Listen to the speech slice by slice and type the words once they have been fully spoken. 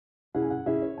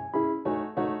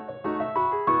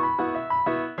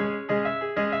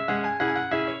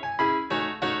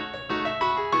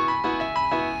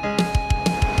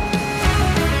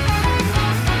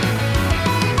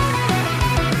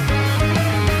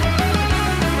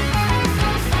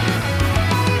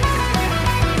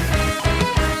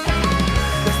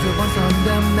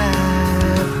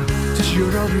You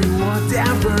know me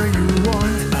whatever you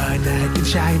want. A knight in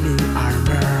shining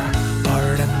armor,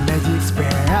 or a magic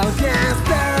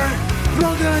spellcaster.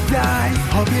 Roll the dice,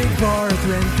 hoping for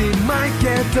 20 might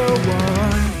get the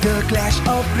one. The clash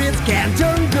of grids can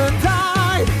turn the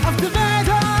tide of the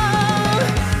battle.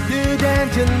 The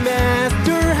dungeon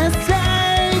master has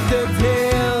saved the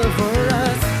tale for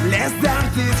us. Let's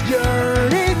start this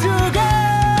journey together.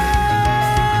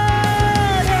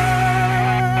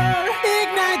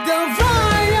 Ignite the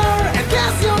fire and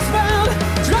cast your spell.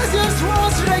 Trust your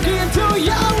swords straight into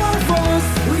your foes.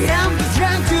 We have the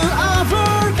strength to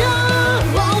overcome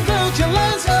all the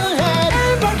challenges ahead.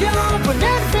 Embark on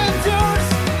adventures,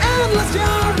 endless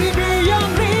journey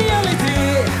beyond reality.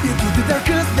 Into the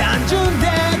darkest dungeon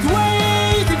that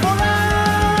waiting for us.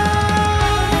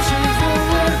 Pushing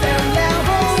forward and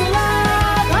level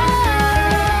up.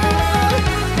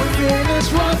 We finish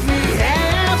what we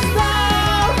have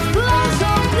started. Blast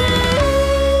of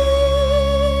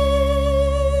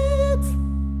Beats.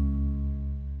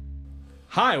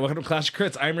 Hi, welcome to Clash of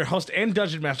Crits. I'm your host and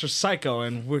Dungeon Master Psycho,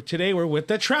 and today we're with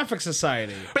the Traffic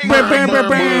Society.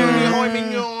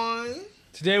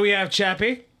 Today we have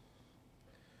Chappie.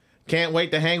 Can't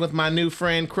wait to hang with my new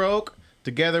friend Croak.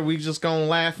 Together we just gonna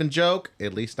laugh and joke.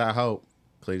 At least I hope.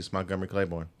 Cletus Montgomery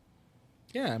Claiborne.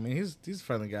 Yeah, I mean, he's a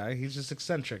friendly guy. He's just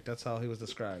eccentric. That's how he was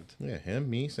described. Yeah, him,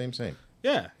 me, same.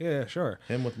 Yeah, sure.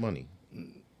 Him with money.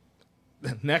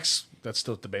 Next, that's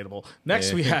still debatable.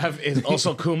 Next we have is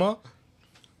also Kuma.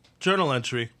 Journal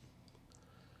entry.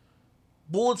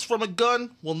 Bullets from a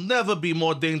gun will never be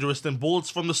more dangerous than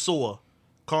bullets from the sewer.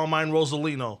 Carmine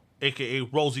Rosalino, a.k.a.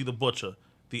 Rosie the Butcher,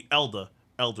 the Elder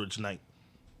Eldridge Knight.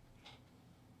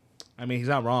 I mean, he's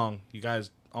not wrong. You guys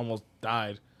almost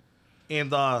died. And,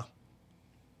 fuck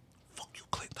you,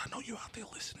 Clint. I know you out there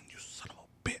listening, you son of a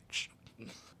bitch.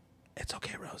 It's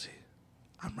okay, Rosie.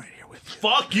 I'm right here with you.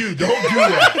 Fuck you, don't do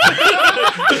that.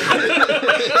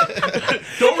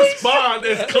 Don't respond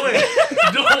as Clint.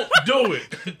 Don't do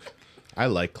it. I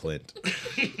like Clint.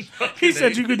 He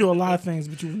said you could do a lot of things,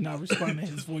 but you would not respond to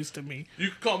his voice to me. You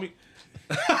can call me,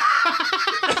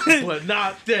 but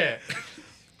not that.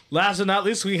 Last but not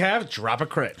least, we have Drop a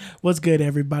Crit. What's good,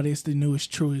 everybody? It's the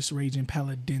newest, truest, raging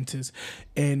palate dentist.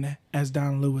 And as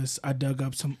Don Lewis, I dug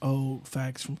up some old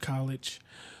facts from college.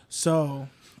 So,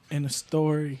 in a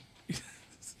story...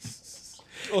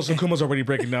 Also, Kuma's already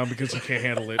breaking down because he can't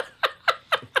handle it.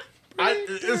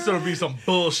 It's gonna be some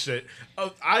bullshit.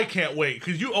 I can't wait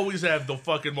because you always have the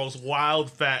fucking most wild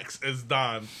facts as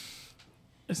Don.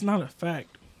 It's not a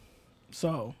fact.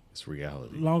 So... It's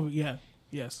reality.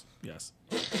 Yes.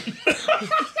 Please,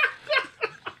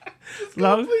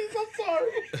 I'm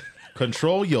sorry.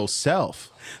 Control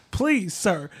yourself. Please,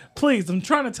 sir. Please, I'm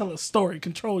trying to tell a story.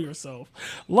 Control yourself.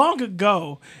 Long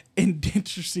ago, in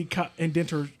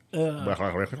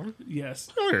yes.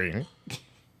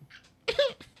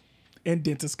 In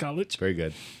dentist college. Very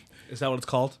good. Is that what it's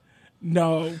called?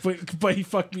 No, but he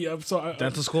fucked me up. So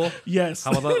Dental school? Yes.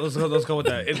 How about that? Let's go with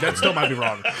that. That still might be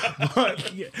wrong.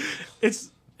 But yeah, it's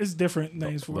different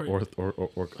names for it.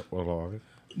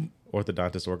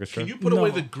 Orthodontist Orchestra. Can you put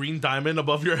away the green diamond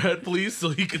above your head, please, so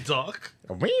he can talk?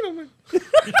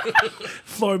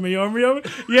 Floyd Mayormio.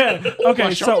 Yeah.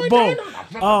 Okay. So, boom.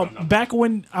 Back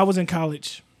when I was in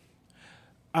college,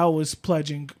 I was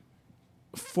pledging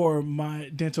for my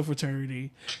dental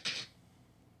fraternity.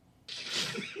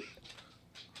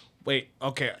 wait,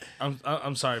 okay.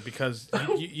 I'm sorry because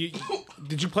you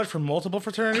did you pledge for multiple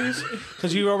fraternities?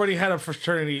 Because you already had a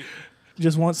fraternity.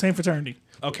 Just one, same fraternity.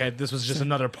 Okay, this was just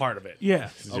another part of it. Yeah.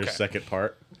 This is your second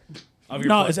part. Of your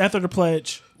No, pledge. it's after the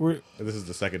pledge. This is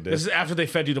the second This is disc. after they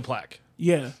fed you the plaque.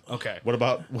 Yeah. Okay. What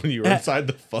about when you were inside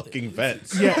the fucking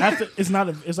vents? Yeah. After it's not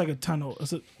a. It's like a tunnel.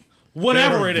 It's a.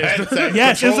 Whatever it is.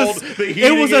 Yes, it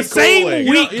was the same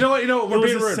week. You know what? We're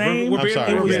being rude. I'm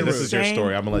sorry. It was This the is your same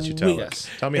story. I'm gonna let you tell week. it.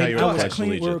 Tell me how And you I were was pledged We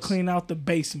were allegiance. cleaning out the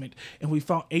basement, and we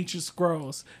found ancient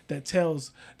scrolls that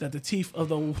tells that the teeth of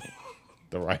the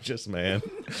The righteous man.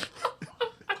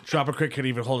 Drop a Crit can't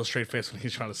even hold a straight face when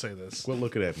he's trying to say this. Quit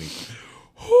looking at me.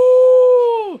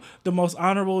 the most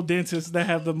honorable dentists that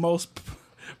have the most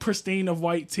pristine of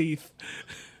white teeth.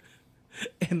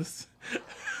 And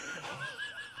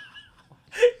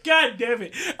God damn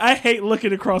it. I hate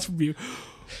looking across from you.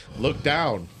 Look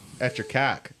down at your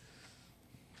cock.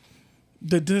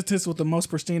 The dentist with the most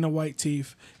pristine of white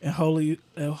teeth and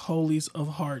holies of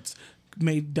hearts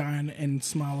made dine and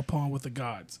smile upon with the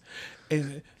gods.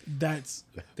 And that's...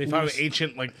 They found an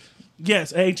ancient, like...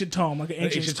 Yes, an ancient tome. Like an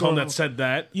ancient tome that scroll. said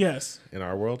that. Yes. In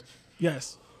our world?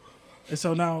 Yes. And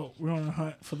so now we're on a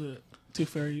hunt for the Tooth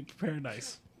Fairy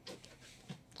Paradise.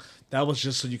 That was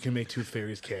just so you can make Tooth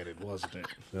Fairies canon, wasn't it?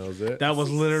 That was it. That was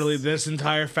literally, this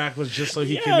entire fact was just so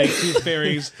he can make Tooth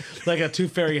Fairies like a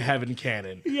Tooth Fairy heaven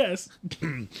canon. Yes.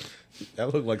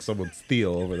 That looked like someone's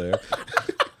Theo over there.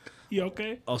 You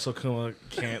okay? Also, Kuma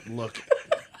can't look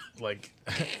like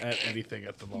at anything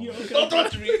at the moment. You okay? Don't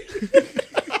touch me.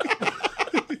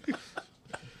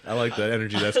 I like the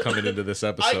energy that's coming into this I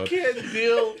episode. can't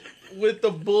deal with the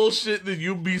bullshit that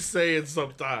you be saying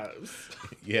sometimes.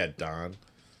 Yeah, Don.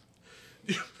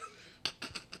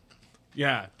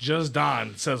 Yeah, just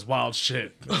Don says wild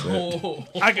shit.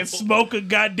 I can smoke a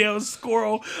goddamn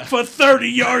squirrel for 30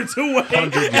 yards away.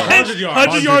 100 100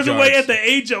 yards. yards away at the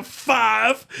age of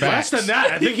 5. Less than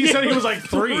that. I think he said he was like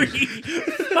 3.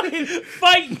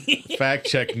 Fight me. Fact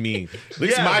check me. At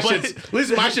least, Yeah, at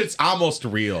least my shit's almost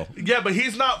real. Yeah, but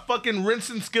he's not fucking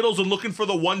rinsing Skittles and looking for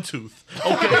the one tooth.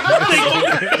 Okay.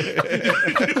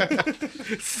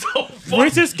 So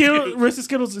Reese's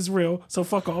Skittles is real, so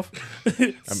fuck off. I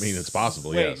mean, it's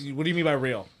possible, Wait, yes. what do you mean by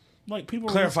real? Like people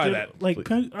Clarify rinse that,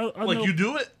 Skittles- Like I like know, you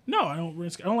do it? No, I don't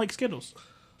rinse. I don't like Skittles.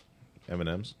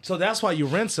 M&M's. So that's why you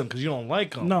rinse them, because you don't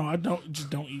like them. No, I don't. Just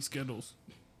don't eat Skittles.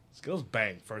 Skittles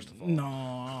bang, first of all. No,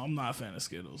 I'm not a fan of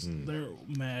Skittles. They're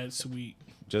mad sweet.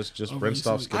 Just Oh, rinsed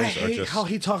really off sweet. I Skittles are hate just how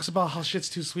he talks about how shit's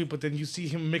too sweet, but then you see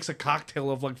him mix a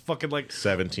cocktail of like fucking like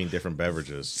 17 different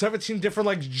beverages. 17 different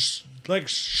like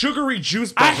sugary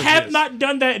juice I beverages. have not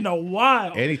done that in a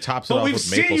while. And he tops it But off we've with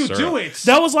seen maple you syrup. do it.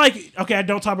 That was like, okay, I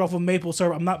don't top it off with maple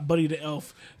syrup. I'm not Buddy the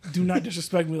Elf. Do not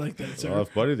disrespect me like that, sir. Well,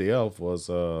 if Buddy the Elf was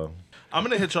I'm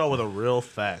gonna hit y'all with a real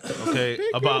fact, okay?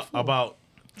 about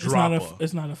It's not Dropper.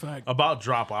 it's not a fact. About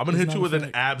Dropper. I'm gonna hit not you a with an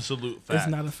fact. absolute fact. It's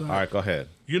not a fact. all right, go ahead.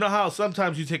 You know how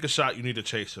sometimes you take a shot, you need a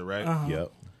chaser, right?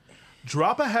 Yep.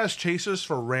 Dropper has chasers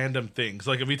for random things.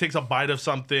 Like if he takes a bite of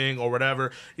something or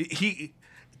whatever, he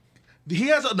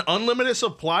has an unlimited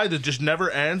supply that just never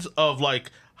ends of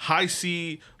like high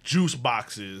C juice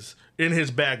boxes in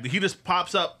his bag. He just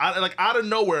pops up out of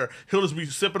nowhere. He'll just be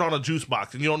sipping on a juice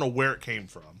box and you don't know where it came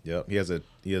from. Yep. He has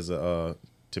a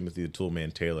Timothy the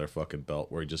Toolman Taylor fucking belt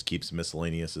where he just keeps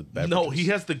miscellaneous beverages. No, he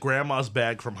has the grandma's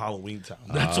bag from Halloween Town.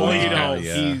 That's So you know,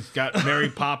 yeah. he's got Mary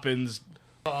Poppins.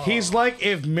 He's like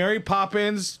if Mary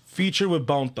Poppins featured with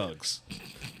Bone Thugs.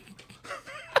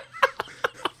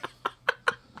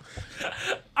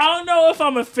 I don't know if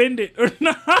I'm offended or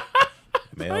not.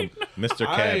 Man, Mr.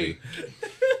 Cabby.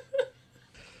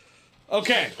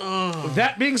 Okay.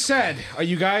 That being said, are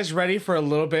you guys ready for a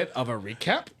little bit of a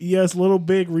recap? Yes, little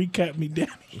big recap me, Danny.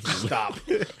 Stop.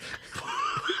 Yeah.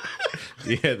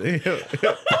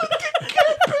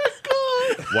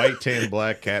 White, tan,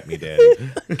 black, cat me daddy.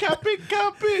 Cappy,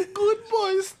 good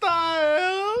boy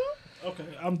style. Okay,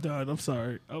 I'm done. I'm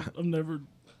sorry. I'm never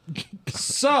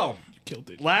So, killed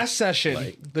it. last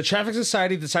session, the Traffic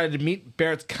Society decided to meet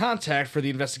Barrett's contact for the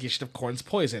investigation of Corn's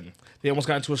poison. They almost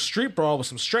got into a street brawl with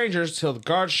some strangers till the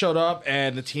guards showed up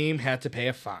and the team had to pay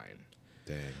a fine.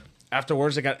 Dang.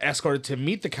 Afterwards, they got escorted to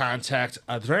meet the contact,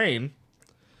 Adrain.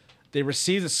 They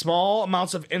received small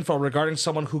amounts of info regarding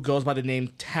someone who goes by the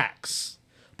name Tax.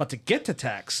 But to get to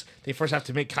Tax, they first have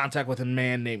to make contact with a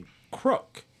man named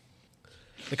Croak.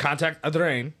 The contact,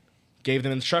 Adrain, gave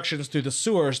them instructions through the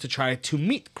sewers to try to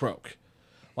meet Croak.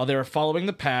 While they were following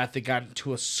the path, they got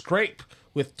into a scrape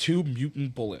with 2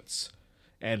 mutant bullets.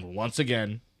 And once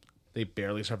again, they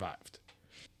barely survived.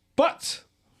 But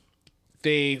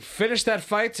they finished that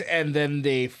fight, and then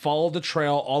they followed the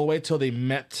trail all the way till they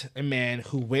met a man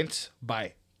who went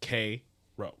by K.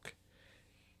 Roak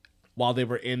while they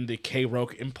were in the K.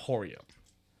 Roak Emporium.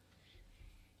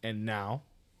 And now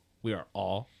we are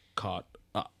all caught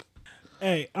up.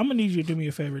 Hey, I'm gonna need you to do me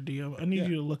a favor, DM. I need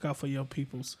you to look out for your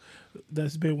peoples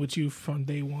that's been with you from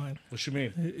day one. What you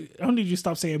mean? I don't need you to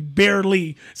stop saying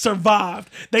barely survived.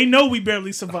 They know we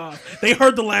barely survived. They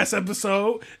heard the last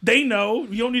episode. They know.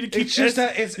 You don't need to keep. It's just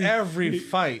that it's every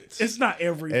fight. It's not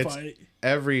every It's fight.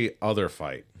 every other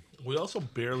fight. We also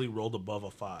barely rolled above a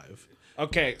 5.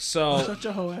 Okay, so Shut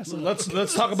your whole ass up.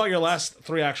 let's talk about your last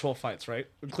 3 actual fights, right?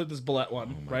 Include this bullet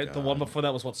one, right? God. The one before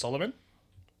that was what, Sullivan?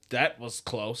 That was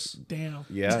close. Damn.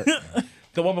 Yeah.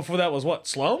 The one before that was what,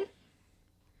 Sloan?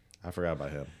 I forgot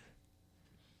about him.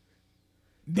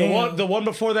 The one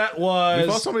before that You fought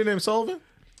was somebody named Sullivan?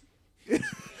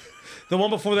 the one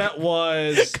before that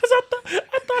was Because I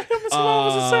thought him and Sloan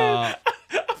was the same.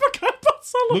 I forgot about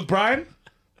Sloan. Luke Bryan.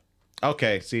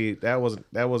 Okay, see, that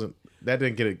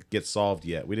didn't get solved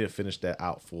yet. We didn't finish that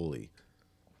out fully.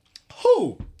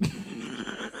 Who?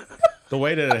 The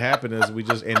way that it happened is we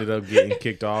just ended up getting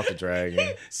kicked off the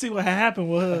dragon, See, what happened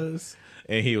was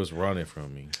and he was running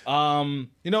from me.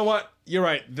 You know what? You're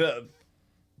right.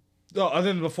 Oh, and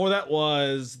then before that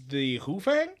was the Hu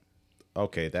Fang?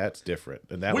 Okay, that's different.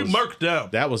 And that We was murked them.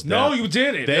 That was No, them. you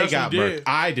didn't. They Yes, got we did. murked.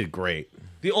 I did great.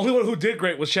 The only one who did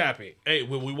great was Chappie. Hey,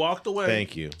 when we walked away.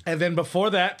 Thank you. And then before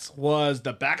that was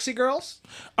the Backseat Girls.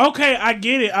 Okay, I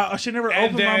get it. I should never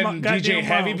And open my then goddamn DJ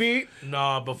mouth. Heavybeat.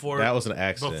 Nah, before That was an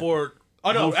accident. Before.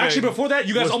 Oh, no. Wu Fang Actually, before that,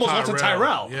 you guys was almost lost to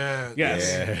Tyrell. Yeah.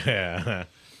 Yes. Yeah.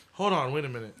 Hold on, wait a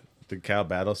minute. The cow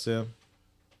battle sim.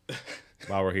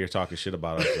 While we're here talking shit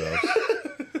about ourselves.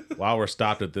 While we're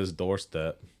stopped at this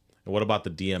doorstep. And what about the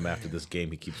DM after this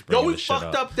game? He keeps Yo, bringing we this shit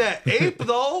fucked up that ape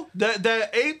though. That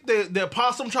ape that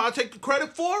Possum tried to take the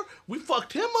credit for. We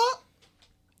fucked him up.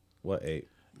 What ape?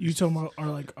 You talking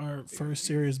about our first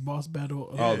serious boss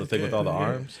battle? Oh, the thing with all the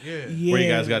arms? Yeah. Yeah. Where you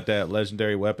guys got that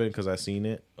legendary weapon? Because I seen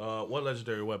it. What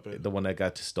legendary weapon? The one that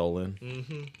got stolen.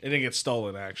 It didn't get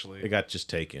stolen, actually. It got just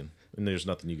taken. And there's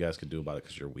nothing you guys could do about it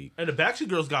because you're weak. And the Backseat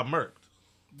Girls got murked.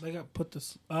 They got put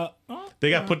this. They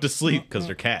got put to sleep because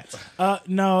they're cats.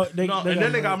 No, they No, and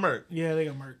then they got murked. Yeah, they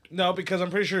got murked. No, because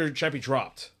I'm pretty sure Chappie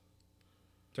dropped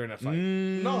during that fight.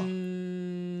 No.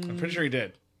 I'm pretty sure he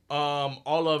did.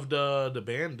 All of the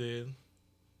band did.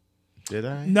 Did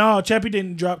I? No, Chappie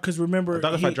didn't drop because remember. I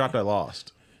thought if I dropped, I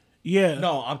lost. Yeah.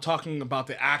 No, I'm talking about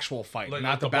the actual fight, Like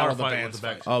not the the Battle bar of the fight Bands with the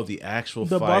fight. Backstreet. Oh, the actual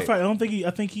The fight. bar fight. I don't think he.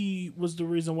 I think he was the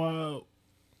reason why.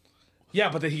 Yeah,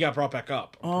 but then he got brought back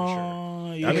up. I'm pretty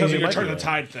sure. Yeah. Because he of your might turn be the right.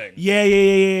 tide thing.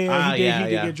 Yeah. Ah, He did. yeah, He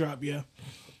did yeah. get dropped. Yeah.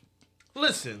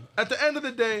 Listen, at the end of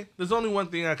the day, there's only one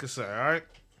thing I can say. All right.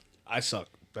 I suck.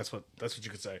 That's what you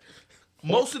could say.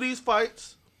 Most of these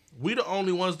fights, we the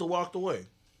only ones that walked away.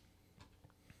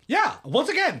 Yeah. Once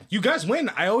again, you guys win.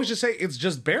 I always just say it's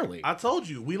just barely. I told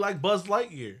you, we like Buzz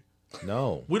Lightyear.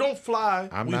 No, We don't fly.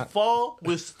 I'm we not- fall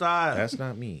with style. that's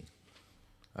not me.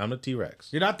 I'm the T-Rex.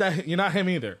 You're not that. You're not him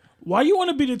either. Why you want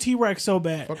to be the T-Rex so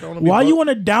bad? Fuck, I wanna be Why you Bu- want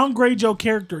to downgrade your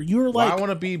character? You're Well, like, I want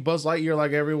to be Buzz Lightyear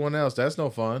like everyone else. That's no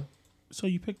fun. so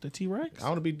you picked the T-Rex? I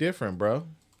want to be different, bro.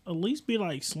 At least be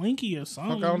like Slinky or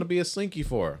something. Fuck, I want to be a Slinky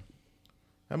for.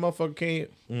 That motherfucker can't.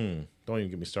 Don't even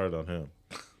get me started on him.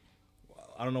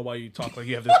 I don't know why you talk like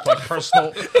you have this like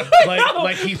personal,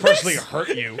 like he personally hurt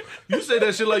you. You say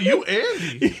that shit like you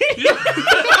Andy.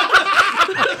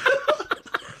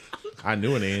 I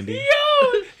knew an Andy.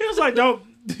 Yo, he was like, don't.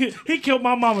 He killed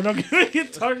my mama. Don't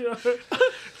get talking.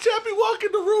 Chappie walk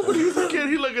in the room when he was a kid.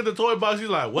 He look at the toy box. He's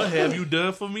like, "What have you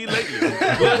done for me lately?"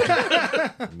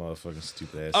 Motherfucking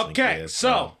stupid ass. Okay, Slinky ass so-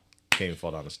 dog. Can't even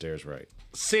fall down the stairs right.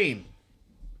 Scene.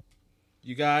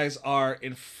 You guys are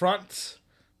in front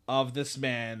of this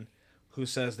man who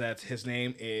says that his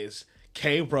name is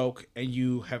K. Roke, and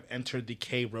you have entered the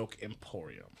K. Roke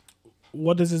Emporium.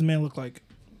 What does this man look like?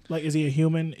 Like, is he a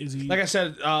human? Is he? Like I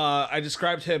said, I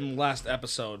described him last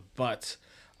episode, but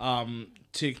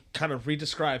to kind of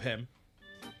re-describe him,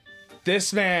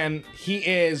 this man,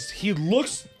 he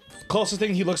looks, closest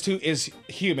thing he looks to is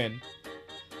human.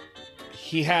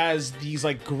 He has these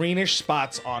like greenish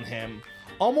spots on him,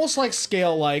 almost like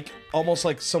scale-like, almost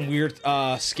like some weird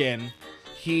skin.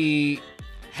 He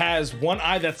has one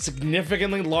eye that's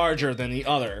significantly larger than the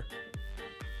other.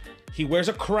 He wears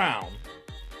a crown.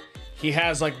 He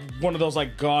has like one of those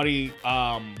like gaudy,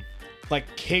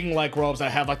 like king-like robes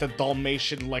that have like the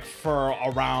Dalmatian like fur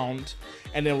around,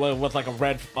 and then with like a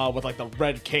red, with like the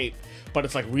red cape, but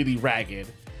it's like really ragged.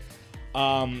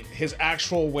 His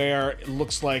actual wear, it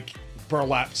looks like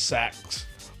burlap sacks,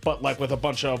 but like with a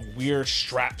bunch of weird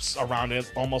straps around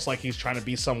it, almost like he's trying to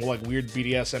be some like weird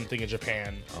BDSM thing in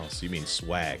Japan. Oh, so you mean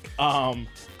swag?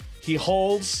 He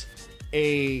holds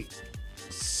a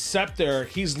scepter.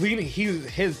 He's leaning.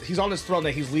 He's on his throne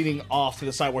that he's leaning off to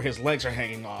the side where his legs are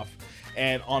hanging off,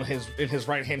 and in his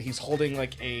right hand he's holding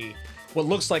like what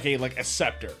looks like a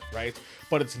scepter, right?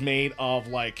 But it's made of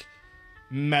like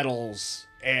metals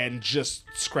and just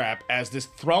scrap. As this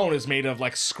throne is made of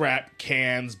like scrap,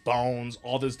 cans, bones,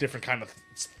 all these different kind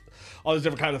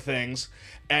of things.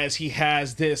 As he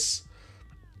has this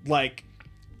like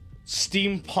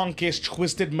steampunkish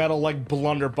twisted metal like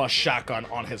blunderbuss shotgun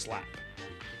on his lap.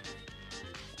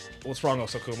 What's wrong,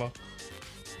 Osakuma?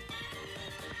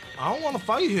 I don't want to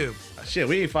fight him. Shit,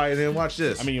 we ain't fighting him. Watch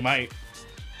this. I mean, you might,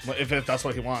 if that's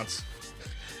what he wants.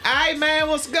 hey man,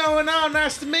 what's going on?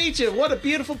 Nice to meet you. What a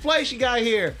beautiful place you got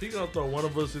here. He gonna throw one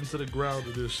of us into the ground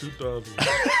and then shoot the other.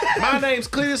 My name's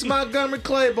Cletus Montgomery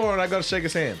Claiborne. I gotta shake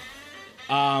his hand.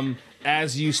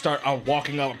 As you start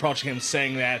walking up, approaching him,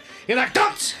 saying that, you're like,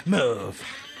 don't move.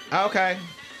 Okay.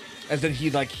 And then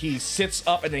he sits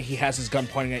up, and then he has his gun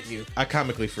pointing at you. I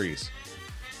comically freeze.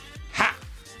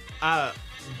 Ha!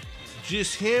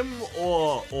 Just him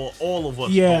or all of us?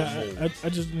 Yeah, don't move? I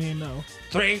just need to know.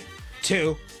 3,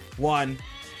 2, 1.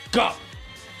 Go.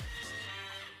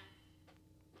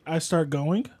 I start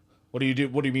going. What do you do?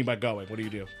 What do you mean by going? What do you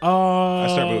do? I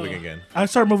start moving again. I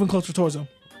start moving closer towards him.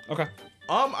 Okay.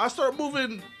 I start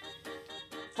moving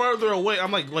further away.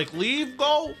 I'm like leave,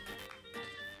 go.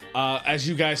 As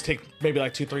you guys take maybe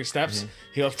like 2-3 steps,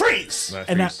 he goes, freeze!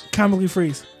 And I comically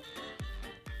freeze.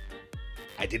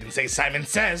 I didn't say Simon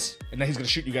Says. And then he's going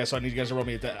to shoot you guys, so I need you guys to roll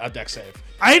me a deck save.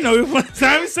 I didn't know what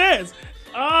Simon says.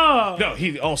 Oh. No,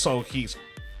 he's...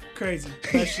 Crazy.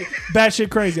 Bad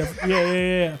shit crazy.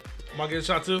 Yeah. Am I getting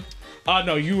shot too?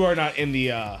 No, you are not in the,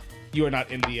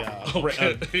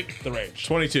 the range.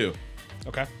 22.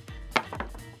 Okay.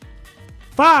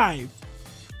 5.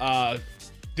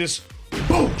 This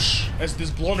boosh as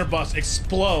this blunderbuss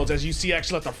explodes, as you see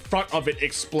actually like the front of it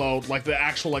explode, like the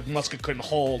actual like musket couldn't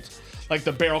hold, like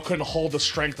the barrel couldn't hold the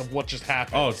strength of what just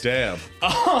happened. Oh, damn.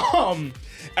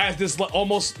 As this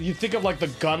almost, you think of like the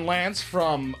gun lance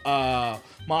from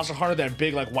Monster Hunter, that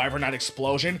big like wyvern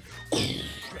explosion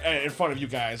in front of you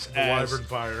guys. The wyvern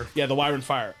fire. Yeah, the wyvern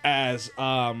fire. As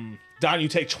Don, you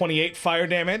take 28 fire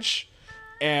damage,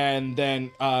 and then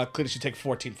Cletus, you take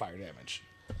 14 fire damage.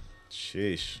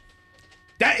 Sheesh.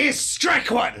 That is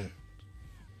strike one.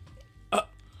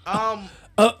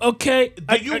 Okay.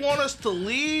 Do you want us to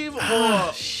leave,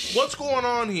 or what's going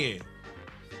on here?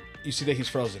 You see that he's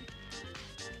frozen.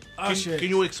 Shit. Can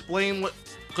you explain what?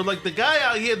 Cause like the guy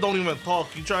out here don't even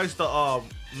talk. He tries to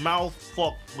mouth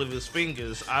fuck with his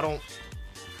fingers. I don't.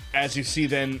 As you see,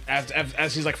 then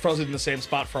as he's like frozen in the same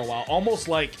spot for a while, almost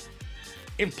like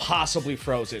impossibly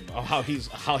frozen of how he's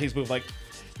moved. Like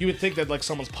you would think that like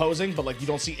someone's posing, but like you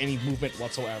don't see any movement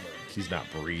whatsoever. He's not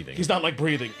breathing. He's not like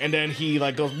breathing, and then he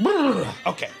like goes. Brr.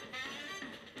 Okay.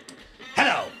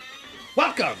 Hello,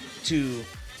 welcome to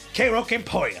Roaks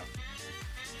Emporium.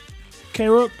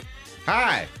 K-Rook,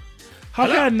 Hi. how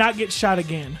Hello? can I not get shot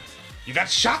again? You got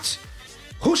shot?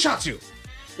 Who shot you?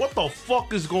 What the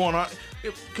fuck is going on?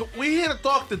 We here to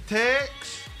talk to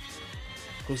Tex.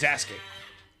 Who's asking?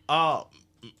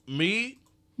 Me.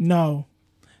 No,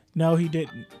 he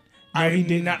didn't. No, he I'm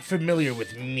didn't. not familiar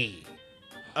with me.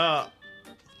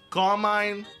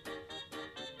 Carmine.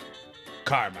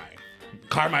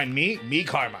 Carmine, me,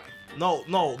 Carmine. No.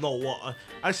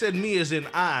 I said me as in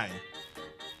I.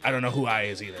 I don't know who I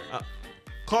is either.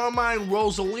 Carmine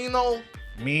Rosalino.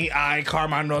 Me,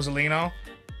 Carmine Rosalino.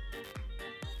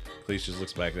 Cleese just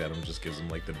looks back at him, just gives him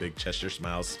like the big Cheshire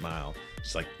smile.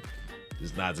 Just like,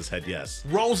 just nods his head yes.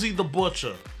 Rosie the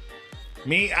Butcher.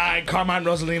 Me, Carmine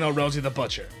Rosalino, Rosie the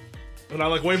Butcher. And I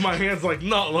like wave my hands like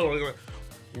no.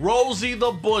 Rosie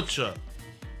the Butcher.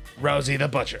 Rosie the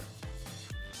Butcher.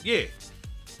 Yeah.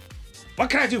 What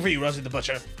can I do for you, Rosie the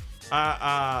Butcher?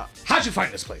 How'd you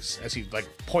find this place? As he like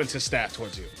points his staff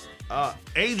towards you.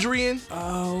 Adrian.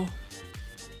 Oh.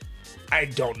 I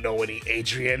don't know any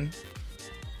Adrian.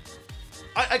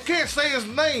 I can't say his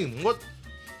name. What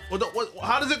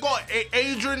how does it go?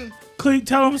 Adrian? Cleet,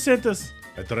 tell him sent us.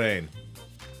 A train.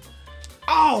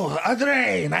 Oh,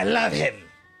 Adrian, I love him.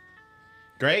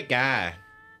 Great guy.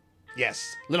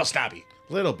 Yes, little snobby.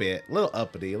 Little bit, little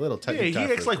uppity, a little Yeah, touchy. he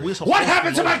acts like we're supposed What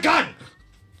happened to my gun?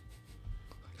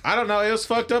 I don't know. It was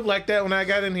fucked up like that when I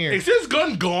got in here. Is his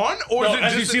gun gone, or No, is it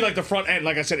as just you see, like the front end,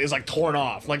 like I said, is like torn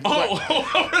off. Like,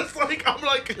 it's like I'm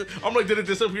like, did it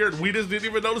disappear? And we just didn't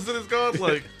even notice it is gone.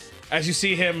 Like, as you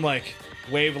see him like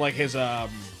wave like his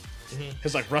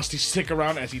like rusty stick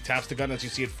around as he taps the gun, as you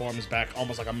see it forms back,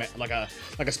 almost like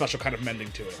a special kind of mending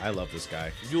to it. I love this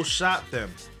guy. you shot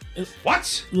them.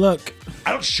 What? Look,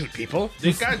 I don't shoot people.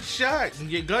 They got shot,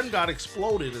 and your gun got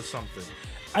exploded or something.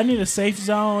 I need a safe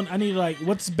zone. I need like,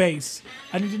 what's base?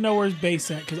 I need to know where's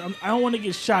base at, because I don't want to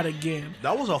get shot again.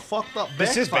 That was a fucked up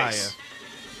This is backfire. base.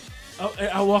 Oh,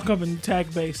 I walk up and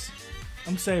tag base.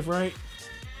 I'm safe, right?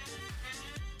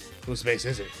 Whose base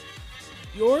is it?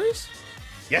 Yours?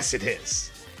 Yes, it is.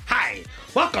 Hi,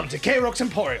 welcome to Roaks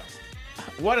Emporium.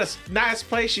 What a nice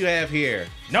place you have here.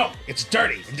 No, it's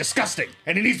dirty and disgusting,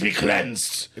 and it needs to be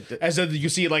cleansed. As you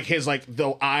see, like his like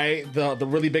the eye, the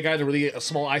really big eye, the really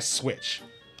small eye switch.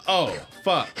 Oh,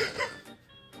 fuck.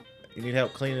 You need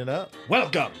help cleaning up?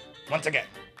 Welcome once again.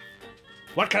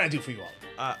 What can I do for you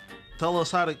all? Tell us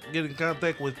how to get in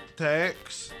contact with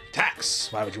Tex.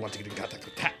 Tax. Why would you want to get in contact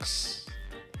with Tax?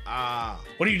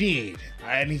 What What do you need?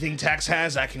 Anything Tax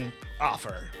has, I can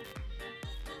offer.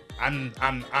 I'm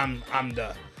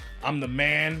the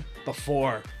man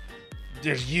before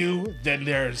there's you, then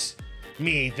there's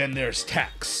me, then there's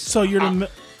Tax. So you're the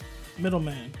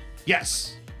middleman.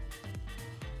 Yes.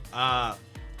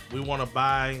 we want to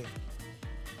buy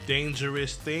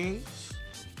dangerous things.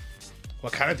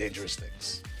 What kind of dangerous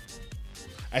things?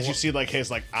 as you see like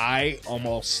his like eye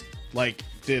almost like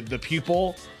the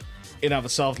pupil in of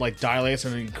itself like dilates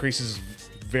and increases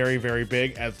very, very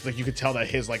big, as like you could tell that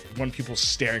his like one pupil's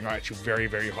staring at you very,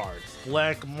 very hard.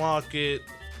 Black market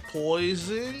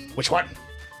poison? Which one?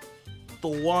 The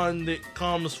one that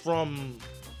comes from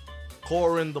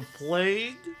Corin the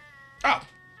Plague? Oh.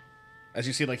 As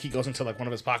you see, like he goes into like one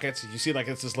of his pockets, you see like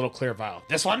it's this little clear vial.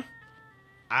 This one?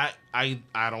 I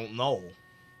don't know.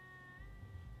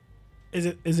 Is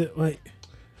it like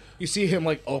You see him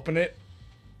like open it,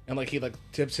 and like he like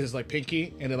tips his like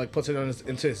pinky, and then like puts it on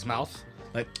into his mouth,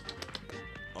 like.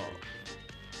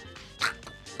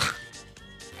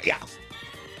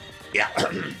 Yeah.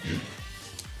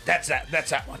 That's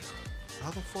that one. How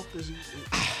the fuck is he?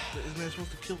 Isn't that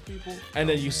supposed to kill people? And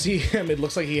then you see him. It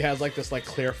looks like he has like this like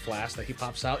clear flask that he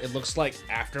pops out. It looks like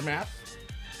Aftermath.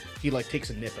 He like takes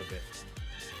a nip of it.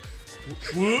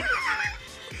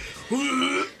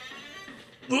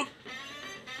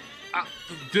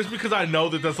 Just because I know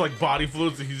that that's like body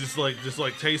fluids that he's just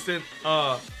like tasting.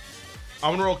 I'm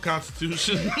gonna roll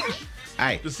Constitution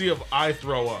Hey, to see if I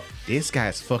throw up. this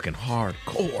guy's fucking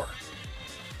hardcore.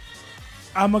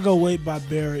 I'm gonna go wait by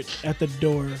Barrett at the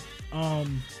door.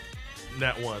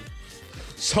 That one.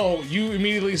 So you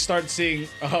immediately start seeing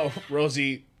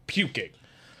Rosie puking.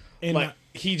 And Like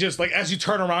he just like as you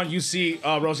turn around, you see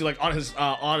Rosie like on his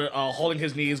holding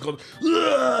his knees, going.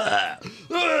 "Ugh,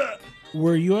 ugh."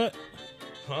 where you at?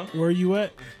 Huh? Where you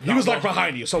at? He was like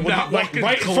behind you, so when Not like walking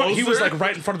right in front, he was closer? like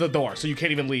right in front of the door, so you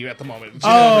can't even leave at the moment. It's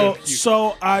just Oh, gonna puke.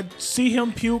 so I see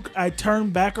him puke. I turn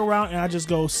back around and I just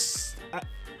go.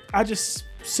 I just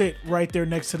sit right there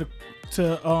next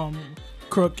to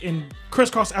Crook in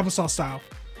crisscross applesauce style.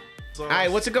 So, All right,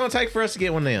 what's it gonna take for us to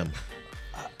get one of them?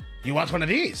 You want one of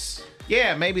these?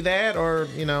 Yeah, maybe that, or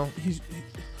Why did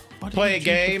Play he a drink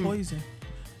the game. poison?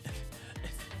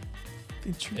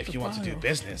 Then drink If the you want to do vial.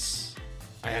 business,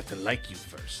 I have to like you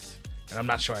first, and I'm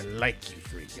not sure I like you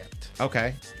free yet.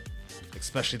 okay.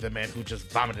 Especially the man who just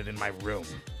vomited in my room.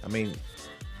 I mean,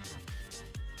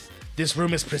 This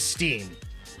room is pristine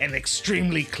and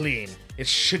extremely clean. It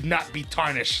should not be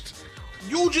tarnished.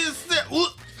 you just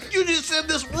said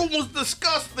this room was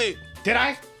disgusting. Did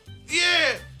I?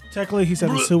 Yeah. Technically, he said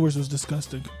the sewers was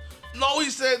disgusting. No, he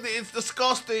said that it's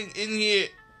disgusting in here.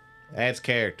 that's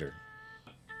character.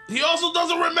 He also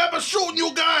doesn't remember shooting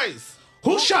you guys.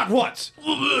 Who shot what?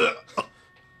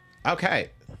 Okay.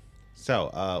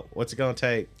 So, what's it gonna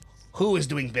take? Who is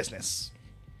doing business?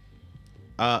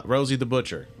 Rosie the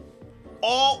Butcher.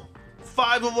 All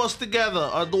 5 of us together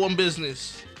are doing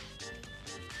business.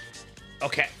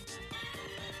 Okay.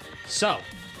 So,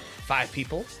 5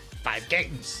 people, 5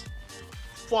 games.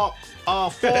 Fuck.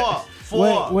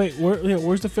 4. Wait,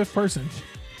 where's the fifth person?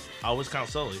 I always count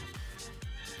Sully.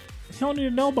 You don't need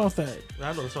to know about that.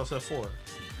 I know, that's why I said 4.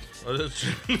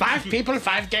 5 people,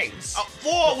 5 games.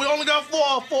 4. We only got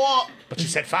 4. But you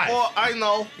said 5. 4. I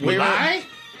know. You lie?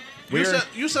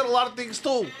 You said a lot of things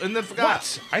too, and then forgot.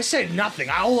 What? I say nothing.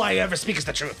 All I ever speak is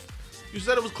the truth. You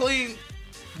said it was clean,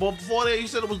 but before that you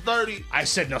said it was dirty. I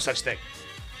said no such thing.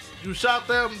 You shot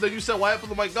them, then you said what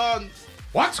happened to my gun?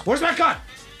 What? Where's my gun?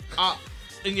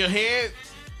 In your hand.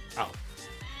 Oh.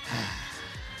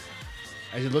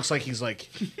 And it looks like he's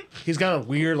got a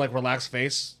weird, like, relaxed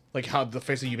face. Like how the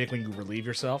face that you make when you relieve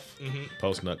yourself.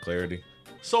 Post nut clarity.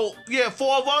 So yeah,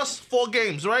 4 of us, 4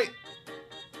 games, right?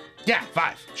 Yeah,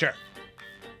 5. Sure.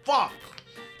 Fuck.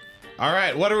 All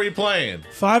right, what are we playing?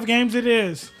 5 games it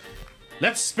is.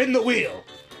 Let's spin the wheel.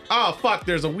 Oh fuck,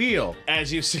 there's a wheel.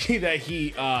 As you see that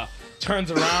he turns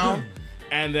around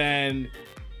and then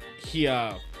he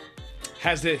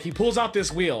he pulls out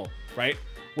this wheel, right?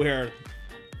 Where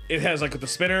it has like the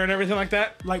spinner and everything like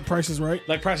that. Like Price is Right.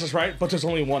 Like Price is Right, but there's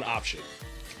only one option.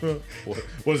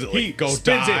 What is it like? He Go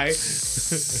spins die. it.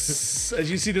 As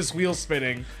you see this wheel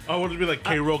spinning. I want it to be like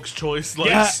K. Roaks' choice. Like,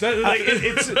 Yes,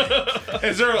 it's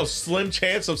Is there a slim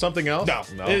chance of something else?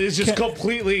 no. It's just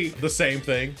completely The same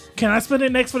thing. Can I spin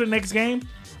it next for the next game?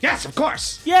 yes, of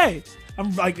course. Yay!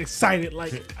 I'm like excited.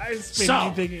 Like I spin So-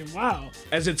 anything thinking, wow.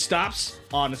 As it stops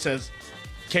on, it says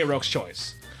K. Roak's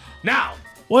choice. Now,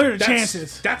 What are the that's,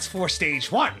 chances? That's for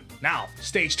stage 1. Now,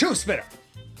 stage 2 spinner.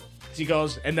 He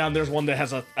goes, and then there's one that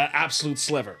has a absolute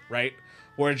sliver, right?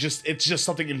 Where it's just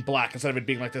something in black instead of it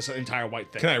being like this entire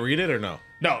white thing. Can I read it or no?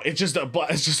 No, it's just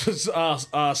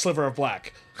a sliver of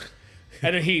black.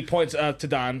 And then he points to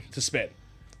Don to spin.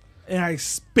 And I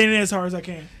spin it as hard as I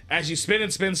can. As you spin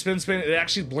and spin, it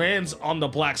actually lands on the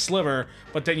black sliver,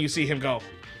 but then you see him go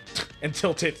and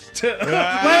tilt it. Wait,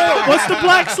 what's the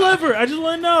black sliver? I just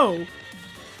want to know.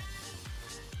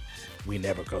 We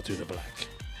never go through the black.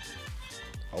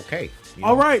 Okay. You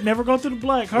All know. right, never go through the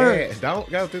black. Hurry. Yeah, don't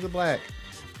go through the black.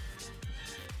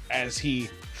 As he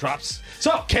drops.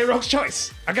 So, K-Roak's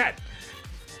choice. Again.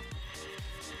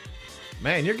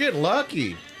 Man, you're getting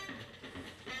lucky.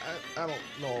 I don't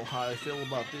know how I feel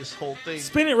about this whole thing.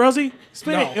 Spin it, Rosie.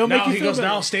 Spin it. It'll now make you he feel goes better.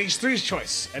 now stage 3's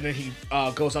choice. And then he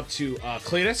goes up to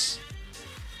Cletus.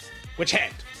 Which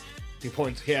hand? He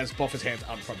points. He has both his hands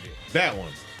out in front of you. That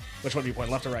one. Which one do you point?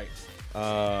 Left or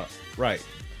right? Right.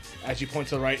 As you point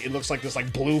to the right, it looks like this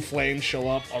like blue flames show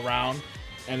up around,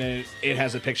 and then it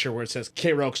has a picture where it says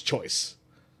K-Roak's choice.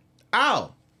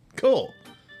 Oh, cool.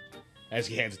 As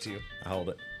he hands it to you, I hold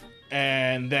it.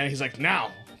 and then he's like,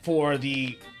 "Now for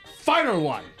the final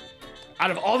one.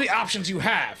 Out of all the options you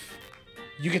have,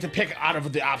 you get to pick out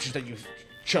of the options that you've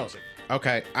chosen.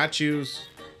 Okay, I choose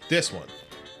this one.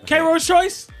 K-Ro's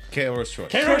choice. K.O.'s choice.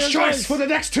 K-Roak's K-Roak's choice choice. for the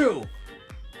next 2.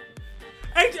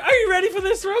 Hey, are you ready for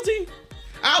this, Rosie?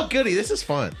 Oh, goody. This is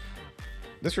fun.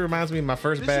 This reminds me of my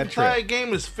first This bad entire trip.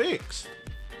 game is fixed.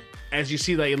 As you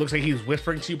see that it looks like he's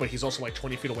whispering to you, but he's also like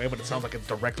 20 feet away, but it sounds like it's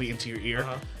directly into your ear.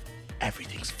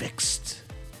 Everything's fixed.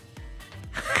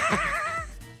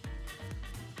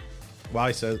 While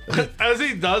he says, As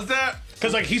he does that,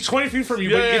 Because like he's 20 feet from you,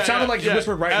 but it sounded like he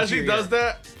whispered right As into he your does ear.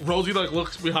 that, Rosie like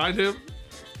looks behind him,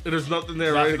 and there's nothing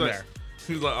there. Nothing right? there.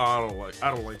 He's like, oh,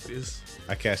 I don't like this.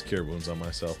 I cast Cure Wounds on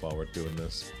myself while we're doing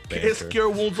this. It's banter. cure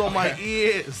wounds on my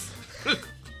ears.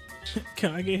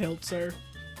 Can I get help, sir?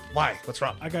 Why? What's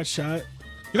wrong? I got shot.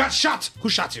 You got shot. Who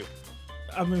shot you?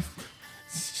 I mean,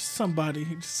 somebody,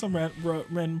 just some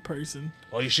random person.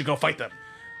 Well, you should go fight them.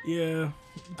 Yeah.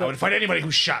 I would fight anybody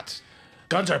who's shot.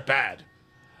 Guns are bad.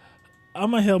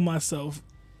 I'm gonna heal myself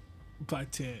by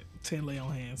 10 lay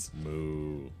on hands.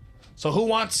 Moo. So who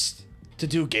wants to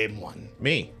do game 1?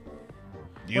 Me.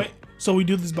 You. Wait, so we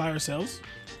do this by ourselves?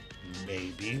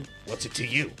 Maybe. What's it to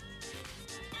you?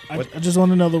 I just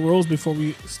want to know the rules before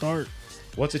we start.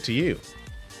 What's it to you?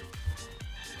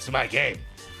 It's my game.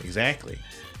 Exactly.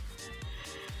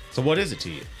 So what is it to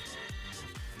you?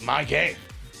 My game.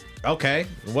 Okay.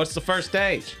 What's the first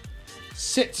stage?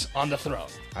 Sit on the throne.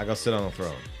 I go sit on the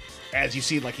throne. As you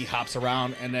see, like he hops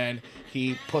around and then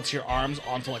he puts your arms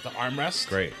onto like the armrest.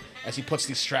 Great. As he puts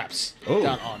these straps Oh,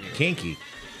 down on you. kinky.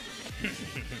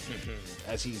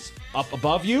 As he's up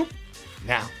above you.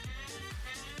 Now.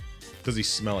 Does he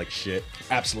smell like shit?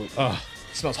 Absolutely. Ugh.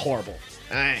 It smells horrible.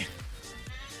 Aye.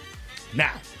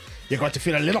 Now, you're going to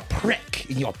feel a little prick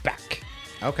in your back.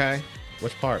 Okay.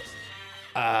 Which part?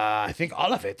 I think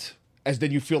all of it. As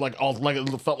then you feel like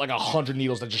it felt like 100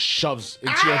 needles that just shoves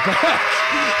into your back.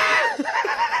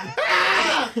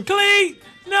 Cleet!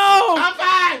 No! I'm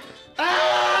fine.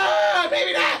 Ah,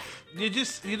 maybe not. You're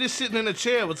just sitting in a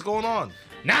chair. What's going on?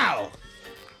 Now,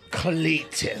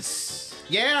 Cletus.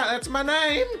 Yeah, that's my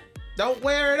name. Don't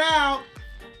wear it out.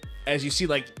 As you see,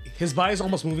 like his body's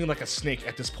almost moving like a snake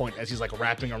at this point, as he's like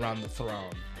wrapping around the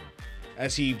throne.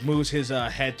 As he moves his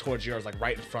head towards yours, like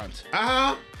right in front.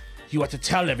 Uh-huh. You are to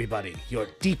tell everybody your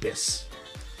deepest,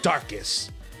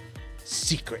 darkest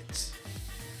secrets.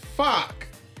 Fuck.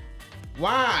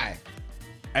 Why?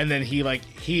 And then he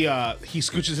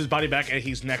scooches his body back and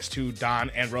he's next to Don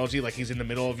and Rosie, like he's in the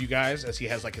middle of you guys, as he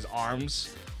has like his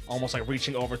arms almost like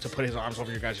reaching over to put his arms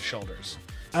over your guys' shoulders.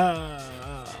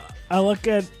 I look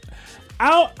at.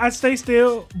 I stay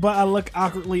still, but I look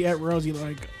awkwardly at Rosie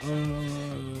like, I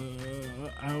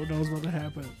don't know what's about to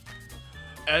happen.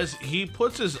 As he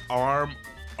puts his arm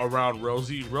around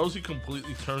Rosie, Rosie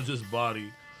completely turns his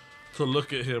body to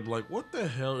look at him like, what the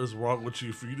hell is wrong with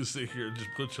you for you to sit here and just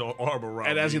put your arm around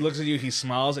And me? as he looks at you, he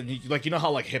smiles, and you know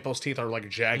how like hippo's teeth are like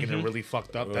jagged and really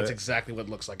fucked up. That's exactly what it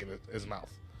looks like in his mouth.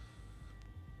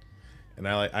 And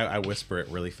I whisper it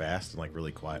really fast and like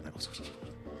really quiet. And I go,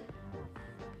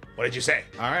 What did you say?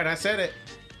 all right, I said it.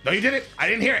 No, you didn't. I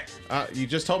didn't hear it. You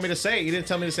just told me to say it. You didn't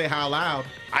tell me to say how loud.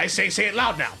 I say it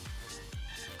loud now.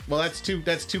 Well, that's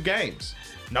two games.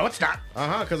 No, it's not.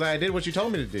 Because I did what you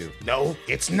told me to do. No,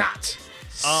 it's not.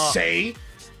 Say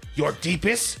your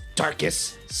deepest,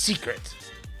 darkest secret.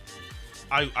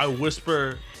 I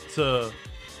whisper to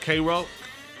K-Roak,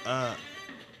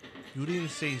 you didn't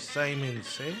say Simon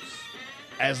Says?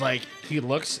 As like he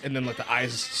looks, and then like the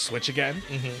eyes switch again.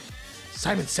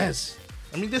 Simon Says.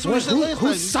 I mean, this was the last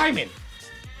Who's Simon?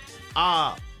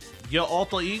 your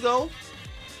alter ego?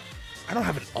 I don't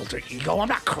have an alter ego. I'm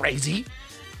not crazy.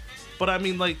 But I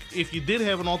mean, like, if you did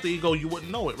have an alter ego, you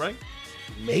wouldn't know it, right?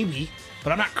 Maybe,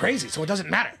 but I'm not crazy, so it doesn't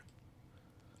matter.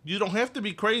 You don't have to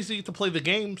be crazy to play the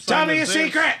game. Tell me Simon a Says.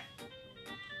 secret.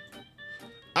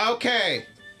 Okay.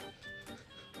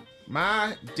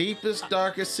 My deepest,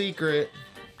 darkest secret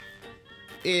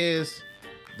is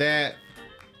that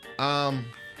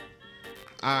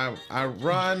I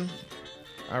run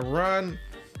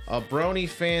a Brony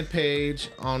fan page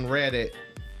on Reddit,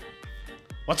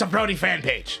 What's a Brody fan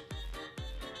page?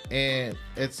 and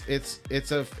it's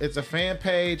a fan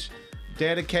page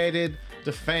dedicated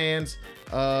to fans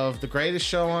of the greatest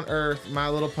show on earth, My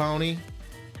Little Pony,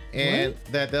 and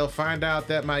that they'll find out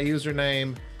that my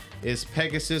username is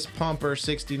Pegasus Pumper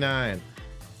 69.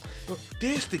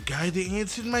 There's the guy that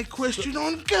answered my question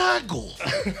on Goggle.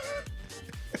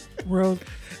 Rose,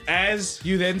 As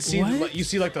you then see, What? you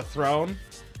see like the throne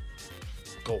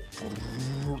go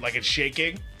like it's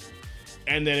shaking,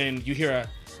 and then you hear a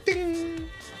ding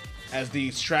as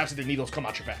the straps of the needles come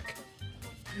out your back.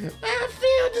 I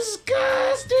feel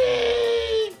disgusting.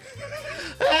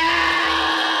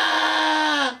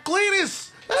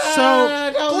 Cletus!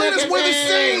 So, Cletus, we're the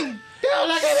same!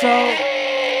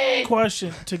 so,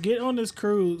 question: to get on this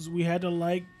cruise, we had to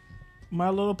like My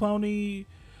Little Pony.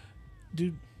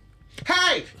 Dude,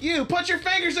 Hey, you, put your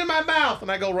fingers in my mouth.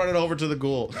 And I go running over to the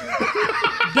ghoul.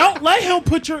 don't let him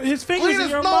put his fingers in Cletus,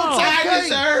 your no, mouth. it's I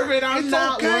deserve it. I'm It's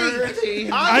not okay. worthy.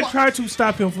 I tried to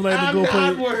stop him from letting I'm the not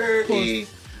girl put it. worthy.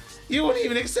 You won't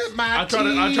even accept my I try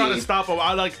to stop him.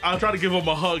 I try to give him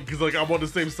a hug because like I'm on the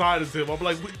same side as him. I'm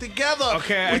like, we're together.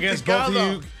 Okay, I We're guess both of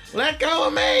together. you. Let go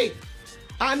of me.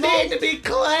 I need to be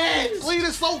cleansed.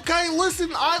 Cletus, okay, listen,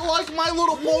 I like My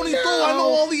Little Pony too. I know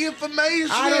all the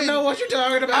information. I don't know what you're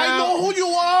talking about. I know who you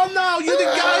are now. You're the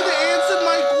guy that answered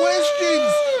my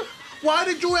questions. Why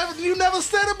did you never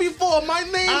said it before? My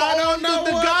name I don't on know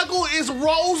the what- goggle is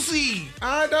Rosie.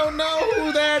 I don't know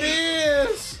who that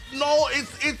is. No,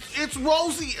 it's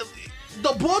Rosie,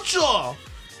 the butcher.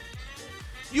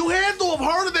 You had to have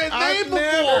heard of that I've name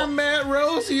never before. met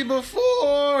Rosie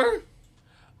before.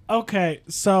 Okay,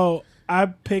 so I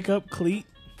pick up Cleet.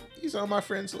 He's on my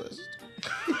friends list.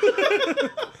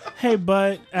 Hey,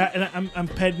 bud, and I'm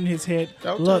petting his head.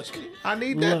 Don't Look, touch me. I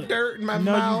need that dirt in my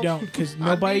no, mouth. you don't, because I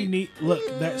nobody need. Look,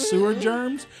 that sewer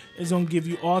germs is gonna give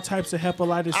you all types of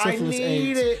hepatitis, I syphilis, need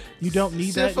AIDS. it. You don't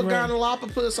need that. Ren.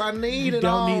 Syphilis, I need You it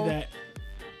don't all. need that.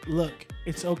 Look,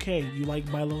 it's okay. You like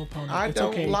My Little Pony. I It's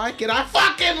don't okay. like it. I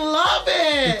fucking love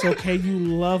it. It's okay. You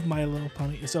love My Little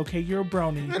Pony. It's okay. You're a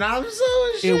brony. And I'm so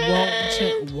It ashamed. won't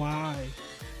change. Why?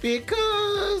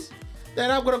 Because then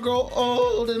I'm gonna grow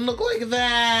old and look like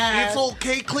that. It's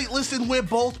okay, Cleet. Listen, we're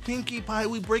both Pinkie Pie.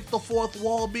 We break the fourth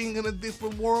wall, being in a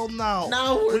different world now.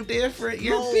 No, we're different.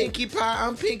 You're No. Pinkie Pie.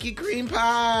 I'm Pinkie Cream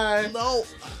Pie. No.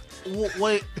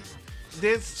 Wait.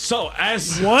 This. So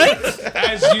as What?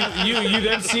 as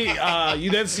you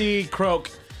then see Croak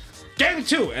game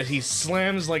 2 as he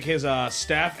slams like his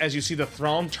staff as you see the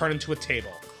throne turn into a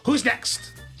table. Who's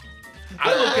next?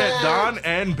 I look at Don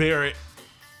and Barrett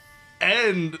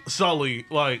and Sully.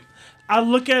 Like, I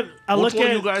look at which one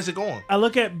of you guys are going? I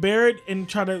look at Barrett and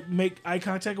try to make eye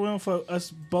contact with him for us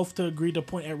both to agree to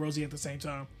point at Rosie at the same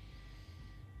time.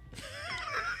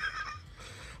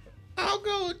 I'll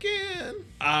go again.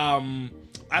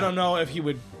 I don't know if he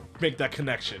would make that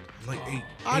connection. Like, hey,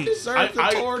 I hey, deserve the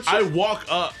torture. I walk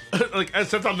up, like, and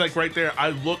since I'm like right there, I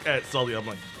look at Sully. I'm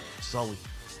like, Sully,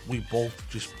 we both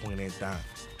just point at Don,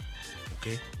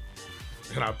 okay?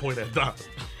 And I point at Don.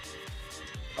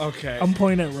 Okay. I'm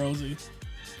pointing at Rosie.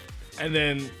 And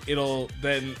then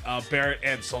Barrett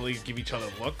and Sully give each other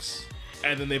looks,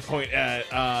 and then they point at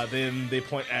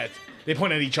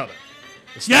each other.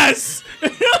 Yes.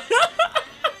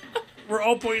 We're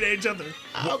all pointing at each other.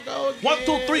 I'll go again. 1,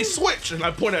 2, 3, switch, and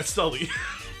I point at Sully.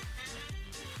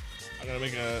 I'm gonna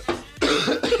make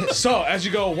a. So as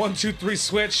you go 1, 2, 3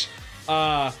 switch,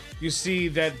 you see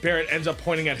that Barrett ends up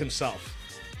pointing at himself.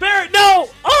 Barrett, no!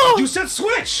 Oh, You said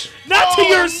switch. not to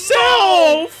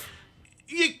yourself.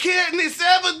 You can't miss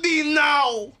everything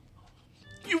now.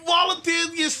 You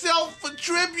volunteered yourself for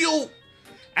tribute.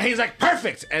 And he's like,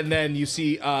 perfect. And then you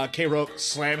see K-Roke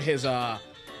slam his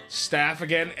staff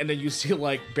again, and then you see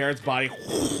like Barrett's body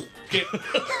get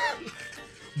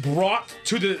brought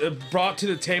to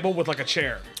the table with like a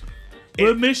chair.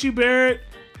 We'll miss you, Barrett.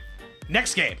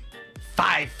 Next game,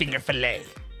 5-finger fillet.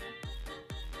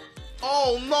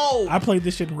 Oh no. I played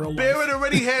this shit in real life. Barrett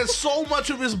already has so much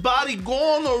of his body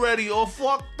gone already or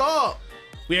fucked up.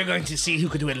 We are going to see who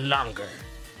can do it longer.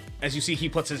 As you see, he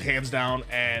puts his hands down,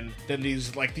 and then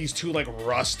these two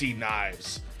rusty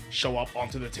knives show up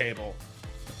onto the table.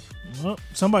 Well,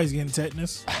 somebody's getting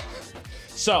tetanus.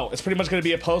 So it's pretty much going to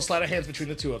be a post sleight of hands between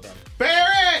the two of them.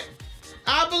 Barrett,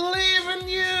 I believe in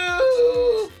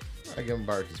you. I give him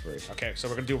bardic inspiration. Okay, so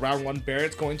we're going to do round 1.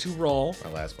 Barrett's going to roll.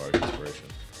 My last bardic inspiration.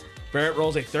 Barrett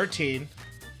rolls a 13.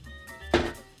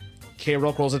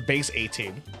 K-Roke rolls a base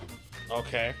 18.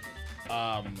 Okay.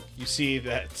 You see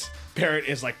that Barrett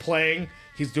is like playing.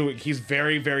 He's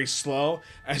very, very slow.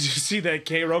 As you see that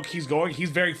K-Roke, he's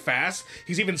very fast.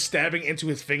 He's even stabbing into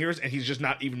his fingers, and he's just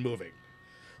not even moving.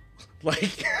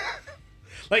 Like,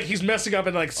 like he's messing up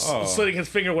and like slitting his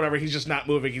finger, or whatever. He's just not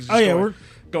moving. He's just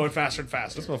going faster and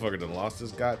faster. This motherfucker done lost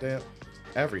his goddamn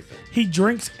everything. He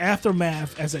drinks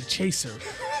Aftermath as a chaser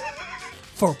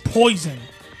for poison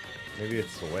Maybe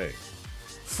it's the way.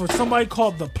 for somebody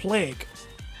called the Plague.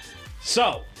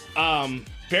 So,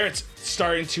 Barrett's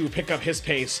starting to pick up his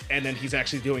pace, and then he's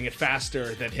actually doing it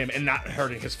faster than him and not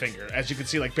hurting his finger. As you can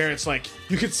see, like, Barrett's like,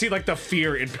 you can see, like, the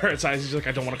fear in Barrett's eyes. He's like,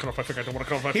 I don't want to cut off my finger. I don't want to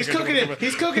cut off my He's finger. cooking him.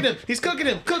 He's cooking him. He's cooking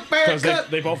him. Cook, Barrett, Because cook.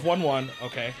 they both won one.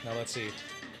 Okay, now let's see.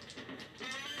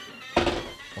 Oh,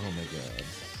 my God.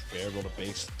 Barrett rolled a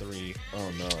base 3.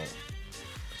 Oh, no.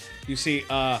 You see,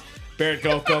 Barrett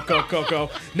go.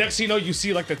 Next thing you know, you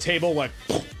see, like, the table, like,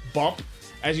 bump.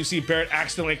 As you see, Barrett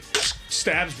accidentally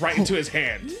stabs right into his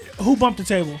hand. Who bumped the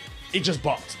table? It just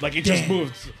bumped. Like, it just Damn.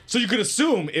 moved. So you could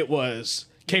assume it was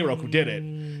K-Roke who did it.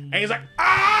 And he's like,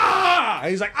 ah! And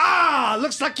he's like,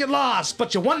 looks like you lost,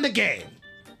 but you won the game.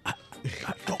 I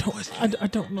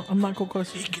don't know. I'm not gonna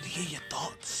question. He can hear your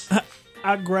thoughts.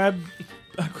 I grabbed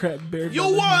Barrett.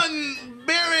 You won,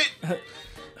 Barrett.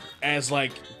 As,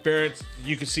 like, Barrett,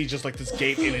 you can see just, like, this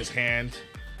gape in his hand.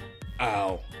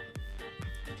 Ow.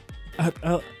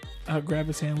 I'll grab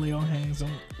his hand, lay on hands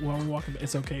while we're walking.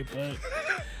 It's okay, but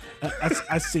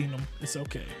I seen him. It's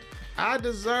okay. I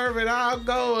deserve it. I'll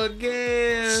go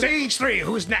again. Stage 3,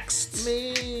 who's next?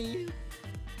 Me.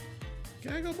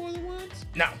 Can I go more than once?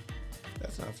 No.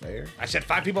 That's not fair. I said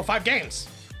 5 people, 5 games.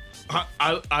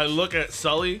 I look at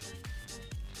Sully,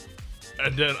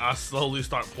 and then I slowly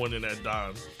start pointing at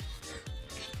Don.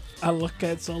 I look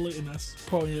at Sully and I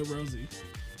point at Rosie.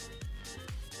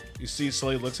 You see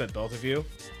Sully looks at both of you,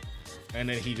 and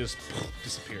then he just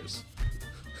disappears.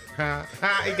 Ha,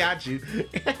 ha, he got you.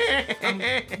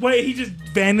 Wait, he just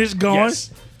vanished, gone.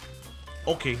 Yes.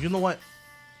 Okay, you know what?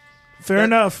 Fair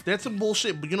enough. That's some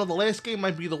bullshit, but you know the last game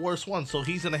might be the worst one, so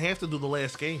he's gonna have to do the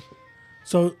last game.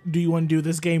 So, do you want to do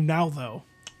this game now, though?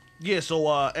 Yeah, so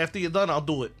after you're done, I'll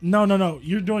do it. No.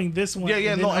 You're doing this one. Yeah, and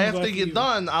then no. I'm After going you're you.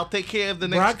 done, I'll take care of the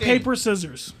next Rock, game. paper,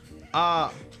 scissors.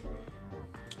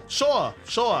 Sure.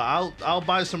 I'll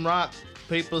buy some rock,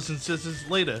 papers, and scissors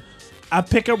later. I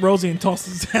pick up Rosie and toss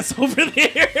his ass over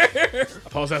there.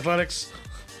 Oppose athletics.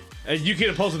 And you can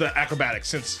oppose with the acrobatics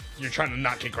since you're trying to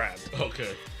not get grabbed.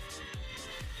 Okay.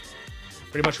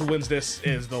 Pretty much who wins this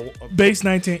is Base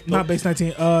 19. Not base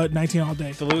 19. 19 all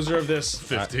day. the loser of this.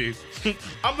 15.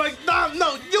 I'm like,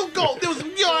 no, you go. This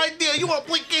was your idea. You want to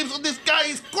play games with this guy?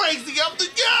 He's crazy. I'm the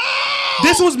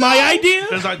This was my idea?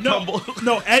 As I tumble.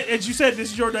 No, as you said,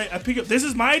 this is your day. I pick up. This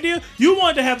is my idea. You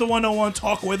wanted to have the one-on-one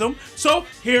talk with him. So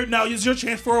here, now is your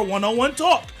chance for a one-on-one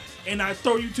talk. And I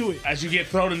throw you to it. As you get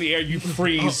thrown in the air, you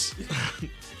freeze.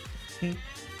 Do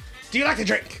you like to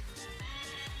drink?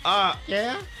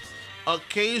 Yeah?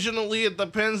 Occasionally, it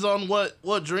depends on what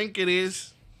drink it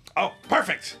is. Oh,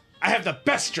 perfect. I have the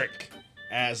best drink.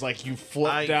 As like you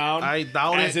flip down, I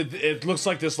doubt as it. it looks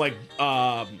like this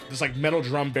metal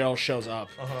drum barrel shows up.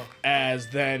 As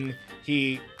then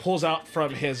he pulls out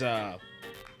from his like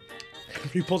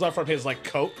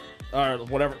coat or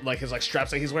whatever, like his like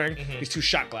straps that he's wearing. These 2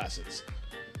 shot glasses,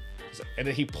 and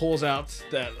then he pulls out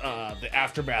the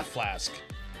aftermath flask,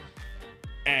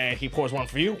 and he pours one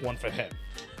for you, one for him.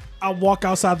 I walk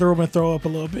outside the room and throw up a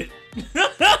little bit.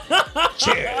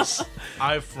 Cheers.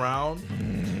 I frown,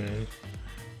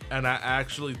 and I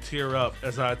actually tear up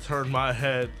as I turn my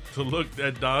head to look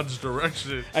at Don's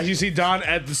direction. As you see Don,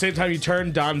 at the same time you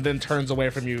turn, Don then turns away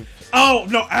from you. Oh,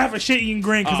 no, I have a shit-eating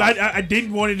grin because I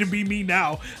didn't want it to be me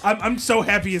now. I'm so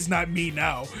happy it's not me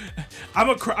now. I'm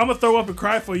gonna throw up and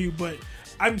cry for you, but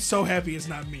I'm so happy it's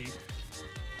not me.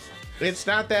 It's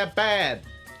not that bad.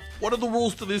 What are the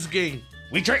rules to this game?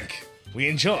 We drink. We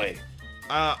enjoy.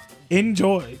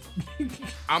 Enjoy.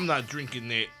 I'm not drinking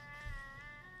that.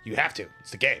 You have to.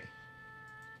 It's the game.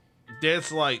 That's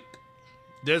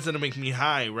gonna make me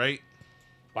high, right?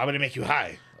 Why would it make you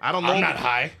high? I don't know. I'm not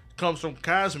high. Comes from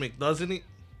cosmic, doesn't it?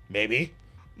 Maybe.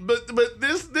 But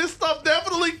this stuff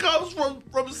definitely comes from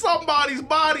somebody's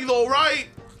body, though, right?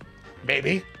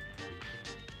 Maybe.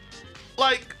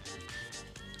 Like,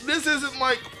 this isn't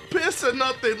like piss or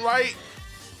nothing, right?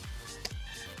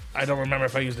 I don't remember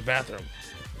if I used the bathroom.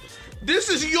 This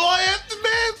is your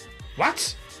aftermath,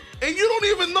 What? and you don't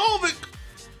even know if it.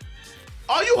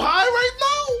 Are you high right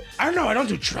now? I don't know. I don't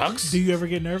do drugs. Do you ever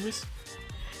get nervous?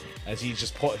 As he's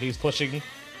pushing.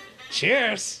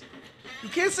 Cheers. You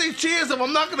can't say cheers if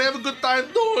I'm not gonna have a good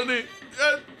time doing it.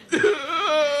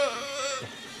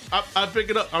 I pick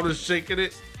it up. I'm just shaking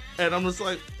it, and I'm just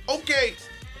like, okay,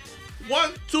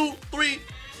 1, 2, 3,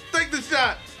 take the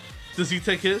shot. Does he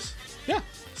take his? Yeah.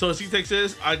 So as he takes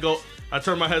his, I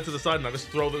turn my head to the side and I just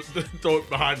throw it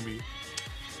behind me.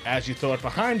 As you throw it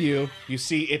behind you, you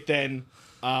see it then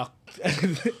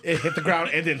it hit the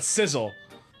ground and then sizzle.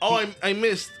 Oh, I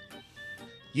missed.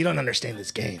 You don't understand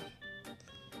this game.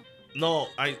 No,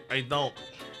 I don't.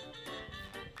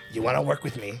 You want to work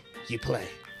with me? You play.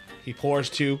 He pours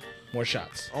 2 more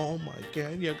shots. Oh my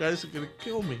god, you guys are gonna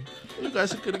kill me. You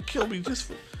guys are gonna kill me just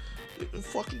for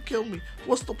fucking kill me.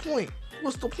 What's the point?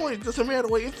 What's the point? It doesn't matter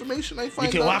what information I find.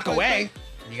 You can out. walk away.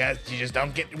 You just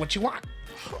don't get what you want.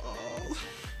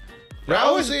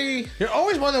 Rosie, You're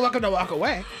always more than welcome to walk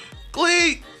away.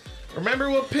 Glee! remember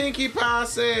what Pinkie Pie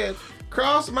said?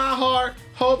 Cross my heart,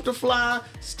 hope to fly,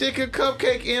 stick a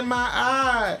cupcake in my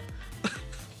eye.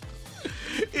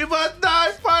 If I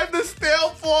die, find the stale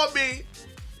for me.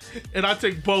 And I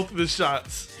take both of the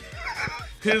shots.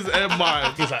 His and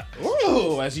mine. He's like,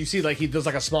 ooh, as you see, like he does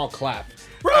like a small clap.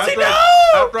 Rosie, no!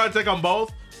 After I take them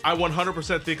both, I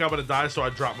 100% think I'm gonna die, so I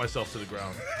drop myself to the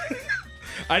ground.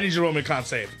 I need your Roman con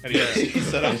save. And he does. He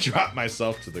said I dropped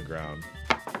myself to the ground.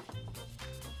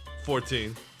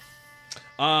 14.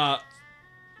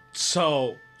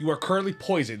 So you are currently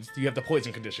poisoned. You have the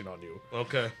poison condition on you.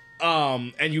 Okay.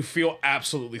 And you feel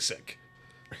absolutely sick.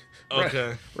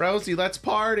 Okay. Rosie, let's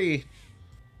party.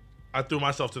 I threw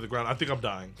myself to the ground. I think I'm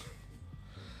dying.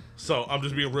 So I'm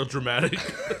just being real dramatic.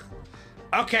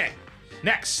 Okay,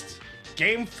 next.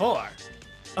 Game 4.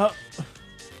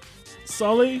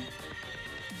 Sully,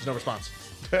 There's no response.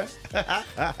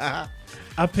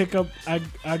 I pick up,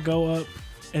 I go up,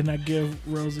 and I give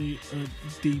Rosie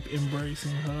a deep embrace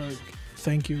and hug.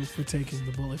 Thank you for taking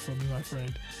the bullet from me, my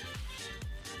friend.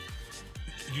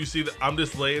 You see that I'm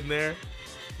just laying there,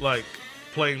 like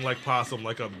playing like possum,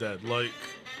 like I'm dead. Like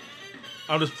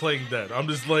I'm just playing dead. I'm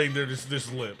just laying there,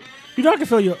 just limp. You know I can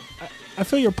feel your, I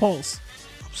feel your pulse.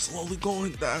 I'm slowly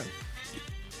going down.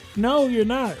 No, you're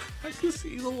not. I can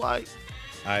see the light.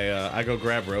 I go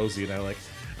grab Rosie and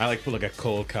I put like a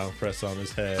cold compress on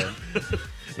his head.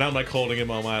 And I'm like holding him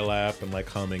on my lap and like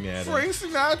humming at him. Frank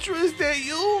Sinatra, is that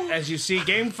you? As you see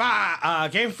game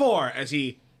 4, as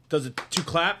he does a 2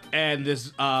 clap, and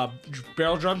this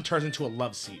barrel drum turns into a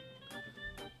love seat.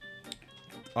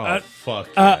 Oh fuck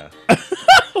yeah!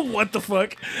 What the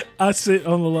fuck? I sit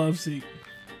on the love seat.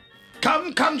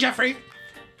 Come, Jeffrey.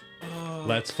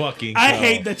 Let's fucking go. I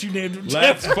hate that you named him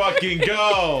Let's Jeff. fucking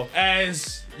go.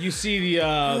 As you see the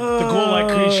ghoul-like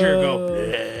creature go,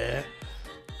 "Bleh.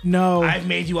 No, I've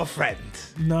made you a friend.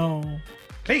 no.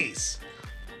 Please,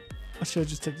 I should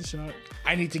just take the shot.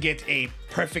 I need to get a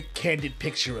perfect candid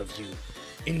picture of you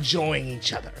enjoying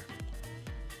each other."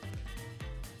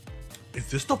 Is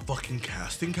this the fucking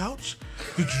casting couch?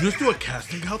 Did you just do a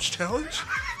casting couch challenge?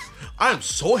 I am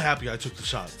so happy I took the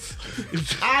shots.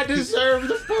 I deserve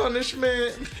the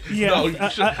punishment. Yeah, No, you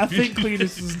should- I think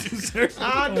Cletus is deserving.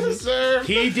 I deserve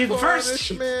He the did first.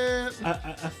 punishment.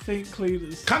 I think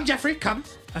Cletus. Come, Jeffrey, come.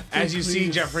 think As you see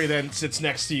Cletus- Jeffrey then sits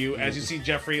next to you, as you see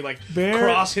Jeffrey like Bear-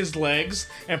 cross his legs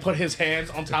and put his hands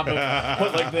on top of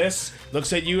put like this,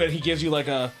 looks at you and he gives you like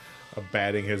a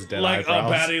Batting his dead like eyebrows. a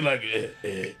batty like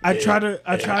I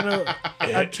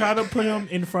try to put him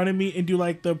in front of me and do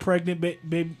like the pregnant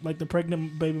baby, like the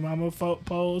pregnant baby mama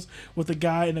pose with the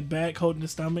guy in the back holding the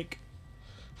stomach.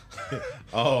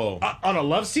 Oh, on a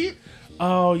love seat.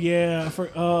 Oh yeah, I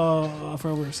forgot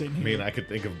we were sitting I here. mean, I could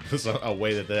think of a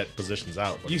way that positions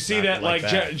out. But You it's see not that like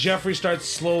that. Jeffrey starts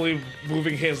slowly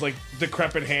moving his like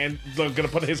decrepit hand, like, gonna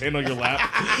put his hand on your lap.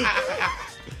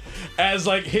 As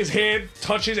like his hand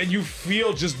touches and you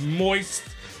feel just moist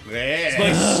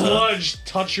like sludge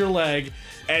touch your leg.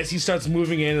 As he starts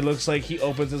moving in, it looks like he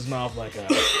opens his mouth like a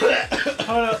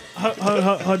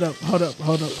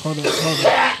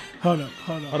Hold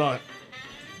up.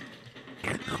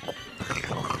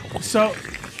 So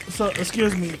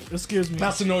excuse me.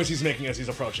 That's the noise he's making as he's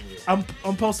approaching you. I'm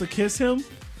supposed to kiss him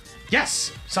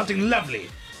Yes, something lovely,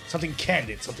 something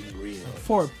candid, something real.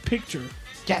 for a picture.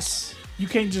 Yes. You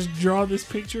can't just draw this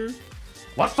picture.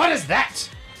 What fun is that?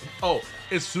 Oh,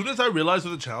 as soon as I realize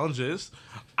what the challenge is,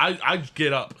 I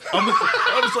get up. I'm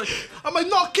like,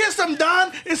 no, kiss him,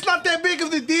 Don. It's not that big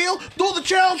of a deal. Do the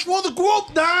challenge for the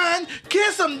group, Don.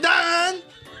 Kiss him, Don.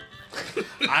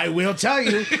 I will tell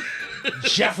you,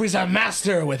 Jeffrey's a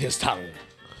master with his tongue.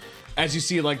 As you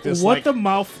see, like this, What like the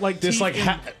mouth like this, teeth like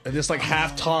and- this, like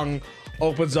half tongue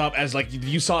opens up as like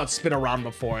you saw it spin around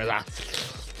before. It's like,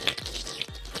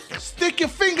 Stick your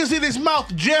fingers in his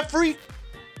mouth, Jeffrey.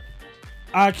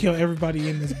 I kill everybody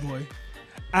in this boy.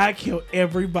 I kill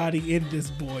everybody in this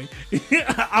boy.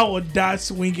 I will die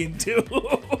swinging too.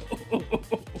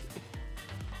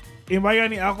 Anybody got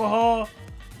any alcohol?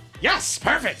 Yes,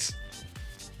 perfect.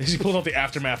 She pulled out the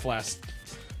aftermath flask.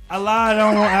 I lied.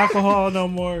 I don't want alcohol no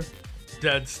more.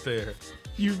 Dead stare.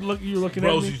 You're looking at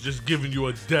Rosie's me. just giving you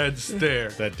a dead stare.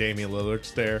 That Damian Lillard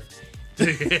stare.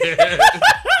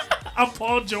 I'm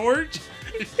Paul George.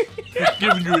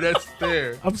 Giving you that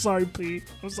stare. I'm sorry, Pete.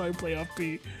 I'm sorry, playoff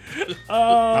Pete. I'd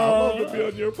love to be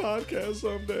on your podcast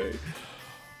someday.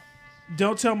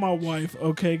 Don't tell my wife,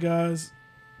 okay, guys?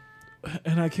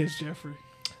 And I kiss Jeffrey.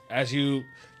 As you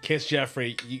kiss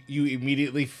Jeffrey, you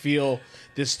immediately feel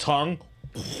this tongue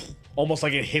almost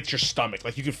like it hits your stomach.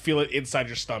 Like you can feel it inside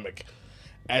your stomach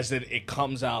as then it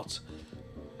comes out.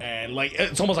 And like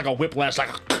it's almost like a whiplash, like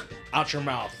out your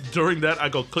mouth. During that, I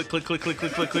go click, click, click, click,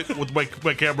 click, click, click with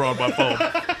my camera on my phone.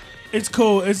 It's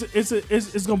cool.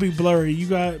 It's gonna be blurry. You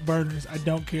got burners. I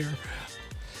don't care.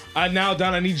 Now,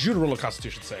 Don, I need you to roll a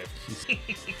Constitution save.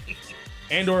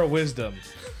 And or a Wisdom.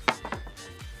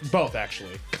 Both,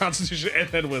 actually. Constitution and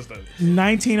then Wisdom.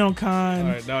 19 on con.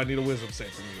 All right, now I need a Wisdom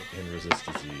save from you. And resist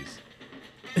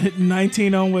disease.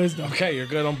 19 on wisdom. Okay, you're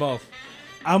good on both.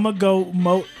 I'm gonna go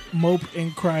mope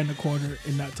and cry in the corner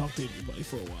and not talk to anybody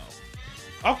for a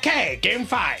while. Okay, game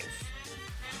 5.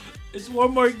 It's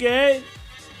one more game.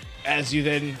 As you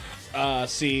then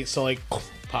see Sully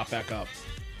pop back up.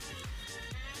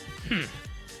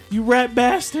 You rat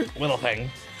bastard. Little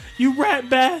thing. You rat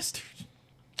bastard.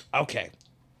 Okay.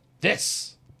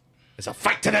 This is a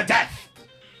fight to the death.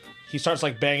 He starts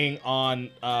like banging on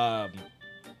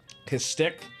his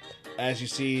stick as you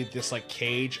see this like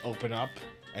cage open up.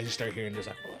 As you start hearing this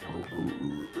like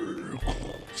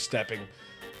stepping.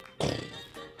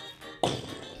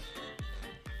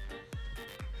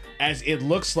 As it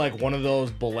looks like one of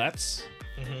those bullets.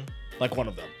 Like one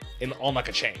of them. On like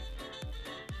a chain.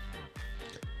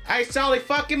 Hey, Sully,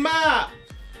 fucking mob!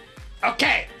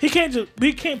 Okay. He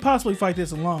can't possibly fight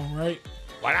this alone, right?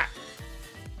 Why not?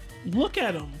 Look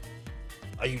at him.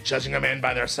 Are you judging a man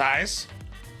by their size?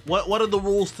 What are the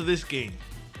rules to this game?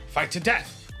 Fight to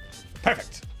death.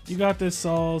 Perfect. You got this,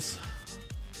 Sauls.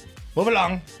 Move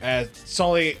along. As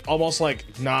Sully almost like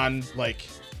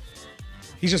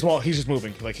he's just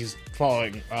moving. Like he's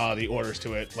following the orders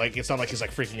to it. Like it's not like he's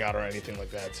like freaking out or anything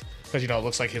like that. Because it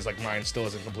looks like his like mind still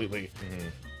isn't completely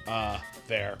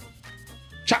there.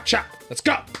 Chop chop. Let's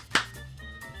go.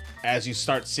 As you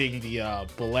start seeing the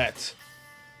bullet,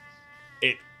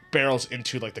 it barrels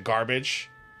into like the garbage,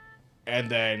 and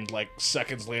then like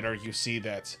seconds later you see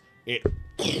that it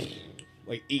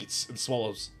like eats and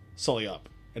swallows Sully up,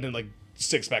 and then like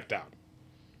sticks back down.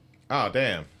 Oh,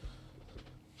 damn.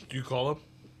 Do you call him?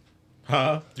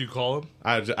 Huh? Do you call him?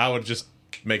 I would just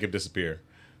make him disappear.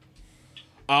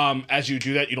 As you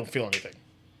do that, you don't feel anything.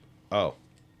 Oh.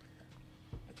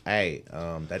 Hey,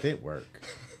 that didn't work.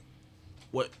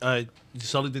 What?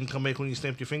 Sully didn't come back when you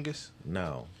stamped your fingers?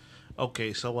 No.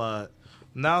 Okay, so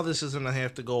now this is gonna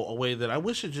have to go a way that I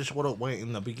wish it just would have went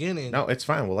in the beginning. No, it's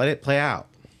fine. We'll let it play out.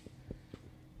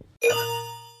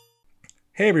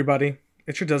 Hey everybody,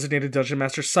 it's your designated Dungeon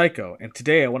Master Psycho, and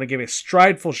today I want to give a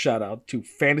strideful shout out to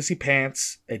Fantasy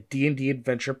Pants, a D&D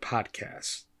adventure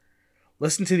podcast.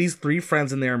 Listen to these 3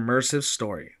 friends and their immersive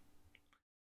story.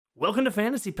 Welcome to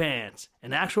Fantasy Pants,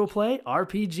 an actual play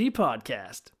RPG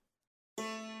podcast.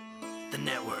 The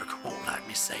network won't like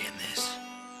me saying this,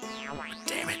 but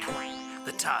damn it,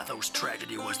 the Tythos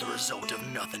tragedy was the result of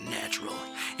nothing natural.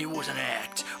 It was an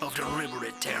act of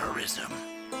deliberate terrorism.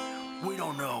 We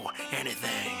don't know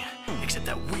anything except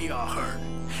that we are hurt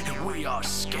and we are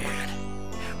scared.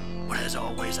 But as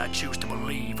always, I choose to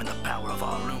believe in the power of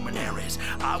our luminaries.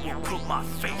 I will put my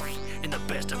faith in the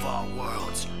best of all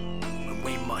worlds.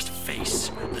 We must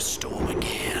face the storm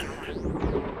again.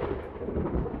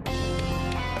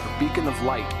 A beacon of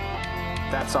light.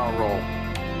 That's our role.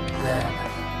 Then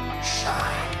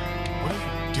shine. What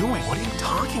are you doing? What are you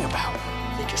talking about?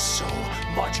 I think you're so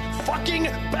much fucking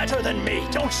better than me,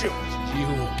 don't you?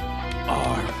 You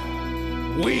are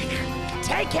weak.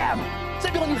 Take him!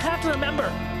 Zebulon, you have to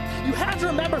remember. You have to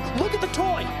remember. Look at the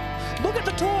toy. Look at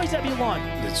the toy, Zebulon.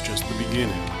 It's just the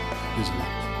beginning, isn't it?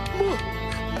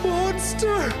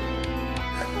 Monster!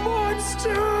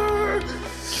 Monster!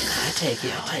 Can I take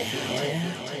your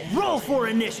hand? Roll for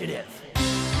initiative.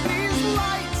 These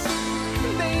lights,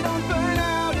 they don't burn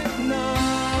out at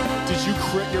night. Did you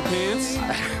crit your pants?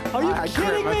 Are you I kidding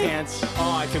crit my me? pants.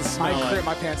 Oh, I can smell I it. crit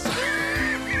my pants.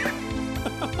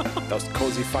 Those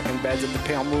cozy fucking beds at the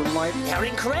pale moonlight. They're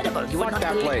incredible. You would Fuck not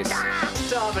that believe place.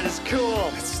 Stop it, it's cool.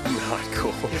 It's not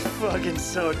cool. You're fucking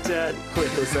so dead.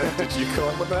 Wait, was that? Did you come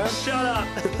up with that? Shut up.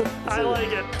 I like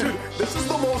it. This is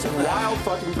the most wild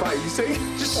fucking fight. You say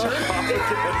just shut up.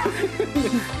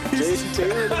 Jason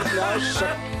Taylor is now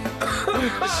shut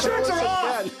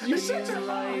up. You shut your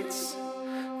lights.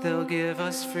 They'll give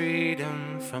us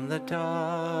freedom from the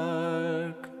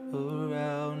dark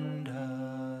around us.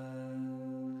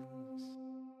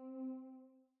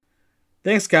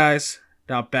 Thanks, guys.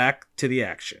 Now back to the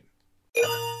action.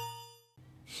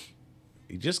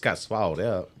 He just got swallowed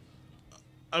up.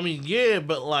 I mean, yeah,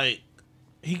 but like,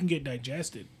 He can get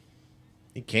digested.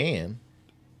 He can,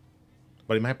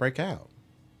 but he might break out.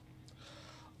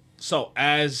 So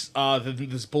as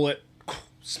this bullet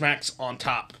smacks on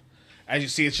top, as you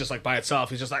see, it's just like by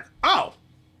itself. He's just like, oh,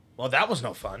 well, that was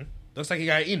no fun. Looks like he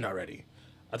got eaten already.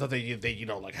 I thought they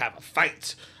like have a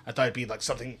fight. I thought it'd be like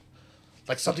something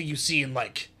you see in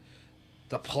like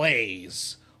the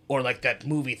plays or like that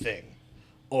movie thing,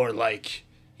 or like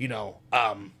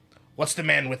what's the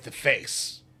man with the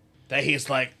face that he's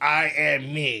like, I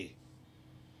am me.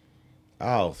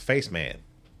 Oh, Face Man.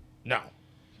 No,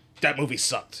 that movie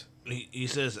sucked. he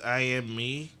says, I am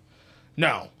me.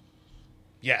 No.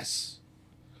 Yes.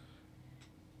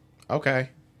 Okay.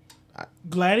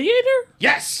 Gladiator?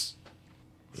 Yes.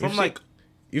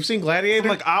 You've seen Gladiator? From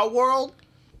like Our World?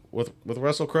 with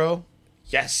Russell Crowe?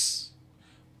 Yes.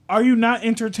 Are you not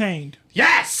entertained?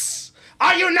 Yes.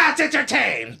 Are you not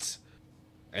entertained?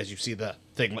 As you see the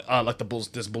thing, like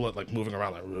this bullet, like moving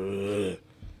around, like, "Ugh.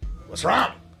 What's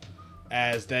wrong?"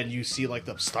 As then you see like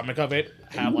the stomach of it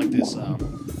have like this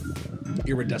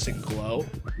iridescent glow,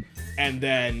 and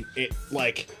then it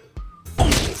like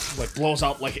blows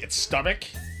out like its stomach.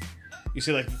 You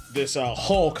see like this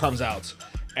hole comes out.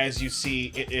 As you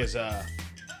see, it is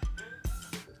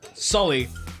Sully,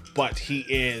 but he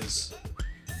is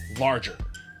larger.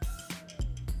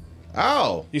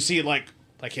 Oh. You see like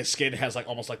his skin has like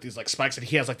almost like these like spikes, and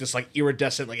he has like this like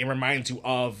iridescent, like it reminds you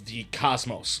of the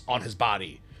cosmos on his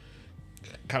body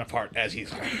kind of part. As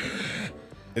he's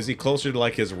Is he closer to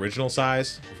like his original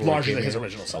size? larger than his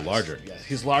original size. Oh, larger. Yeah,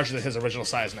 he's larger than his original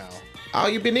size now. Oh,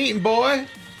 you been eating, boy?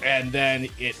 And then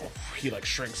he like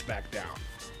shrinks back down.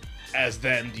 As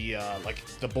then the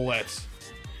the bullet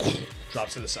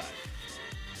drops to the side.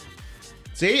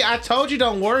 See, I told you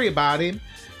don't worry about him.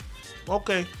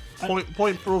 Okay.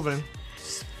 Point proven.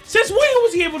 Since when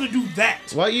was he able to do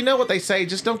that? Well, you know what they say,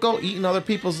 just don't go eating other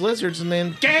people's lizards and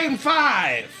then Game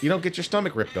 5. you don't get your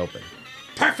stomach ripped open.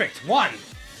 Perfect. 1.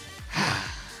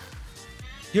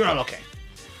 You're all okay.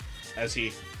 As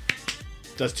he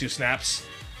does 2 snaps,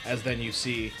 as then you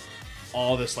see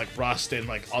all this like rust and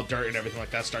like all dirt and everything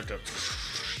like that start to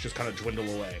just kind of dwindle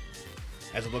away.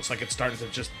 As it looks like it's starting to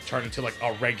just turn into like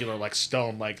a regular like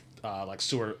stone like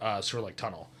sewer like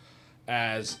tunnel.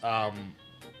 As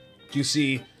you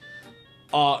see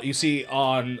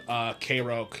on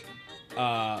K-Roak,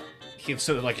 he,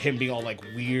 instead of like him being all like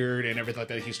weird and everything like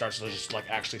that, he starts to just like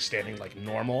actually standing like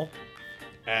normal.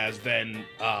 As then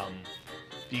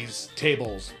these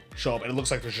tables show up, and it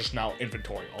looks like there's just now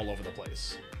inventory all over the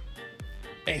place.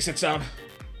 And he sits down.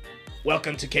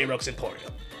 Welcome to K-Roak's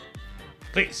Emporium.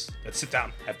 Please, let's sit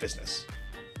down, have business.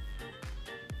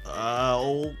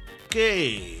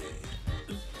 Okay.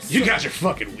 You guys are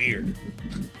fucking weird.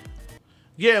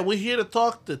 Yeah, we're here to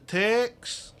talk to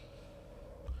Tex.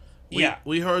 Yeah.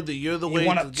 We heard that you're the way You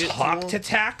to want to get talk to him.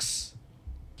 Tax?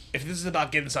 If this is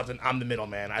about getting something, I'm the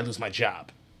middleman. I lose my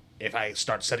job if I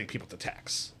start sending people to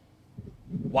Tax.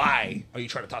 Why are you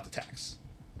trying to talk to Tax?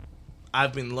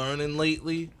 I've been learning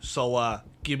lately, so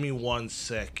give me 1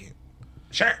 second.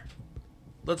 Sure.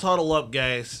 Let's huddle up,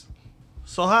 guys.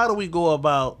 So how do we go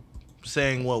about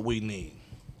saying what we need?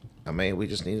 I mean, we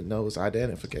just need to know his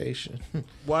identification.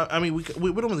 Well, I mean, we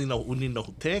don't really know. We need to know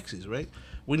who Tex is, right?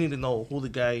 We need to know who the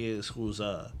guy is who's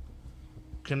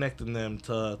connecting them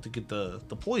to get the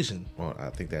poison. Well, I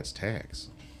think that's Tax.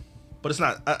 But it's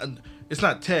not. It's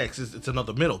not Tex. It's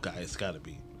another middle guy. It's got to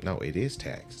be. No, it is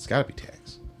Tax. It's got to be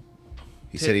Tax.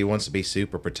 He said he wants to be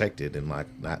super protected and like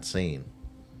not seen.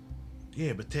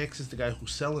 Yeah, but Tex is the guy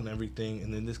who's selling everything,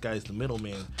 and then this guy's the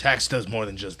middleman. Tax does more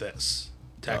than just this.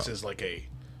 Tax is like a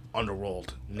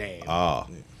underworld name. Oh,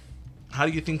 How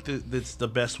do you think that's the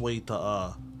best way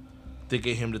to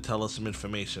get him to tell us some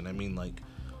information? I mean, like,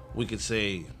 we could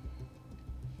say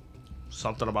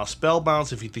something about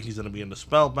spellbounds if you think he's gonna be into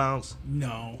spellbounds.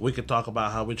 No. We could talk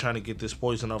about how we're trying to get this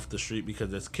poison off the street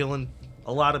because it's killing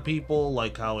a lot of people.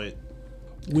 Like how it.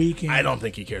 We can. I don't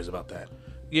think he cares about that.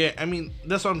 Yeah, I mean,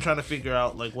 that's what I'm trying to figure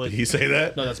out. Like, what? Did he say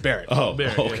that? No, that's Barrett. Oh,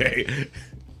 Barrett, yeah. okay.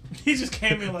 He just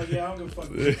came in like, yeah, I don't give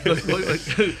a fuck.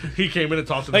 like, he came in and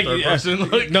talked to the Like, third person.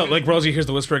 Like, no, like Rosie hears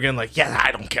the whisper again. Like, yeah,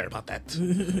 I don't care about that.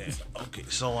 okay,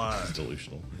 so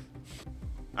Delusional.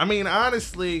 I mean,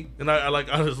 honestly, and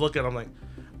I was looking. I'm like,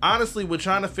 honestly, we're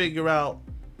trying to figure out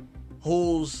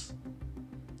who's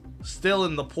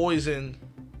stealing the poison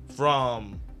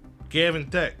from Gavin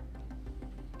Tech.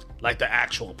 Like the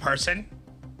actual person.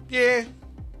 Yeah,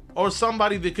 or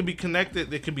somebody that could be connected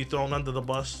that could be thrown under the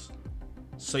bus.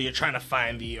 So you're trying to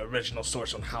find the original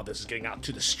source on how this is getting out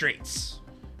to the streets.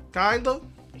 Kinda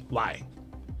Why?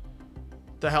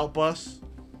 to help us.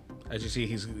 As you see,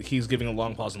 he's giving a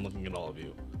long pause and looking at all of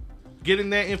you.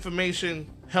 Getting that information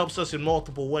helps us in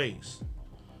multiple ways.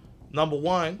 Number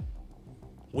one,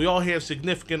 we all have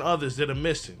significant others that are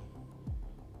missing.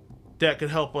 That could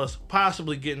help us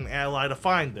possibly get an ally to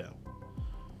find them.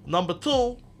 Number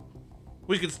two,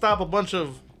 we could stop a bunch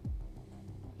of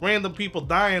random people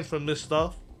dying from this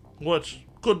stuff, which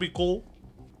could be cool.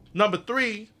 Number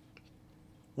three,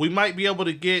 we might be able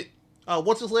to get,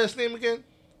 what's his last name again?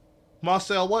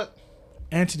 Marcel what?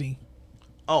 Anthony.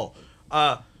 Oh,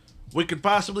 we could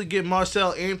possibly get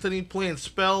Marcel Anthony playing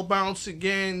Spell Bounce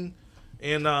again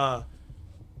and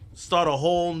start a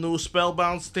whole new Spell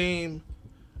Bounce team.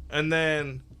 And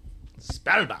then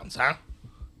Spellbounds, huh?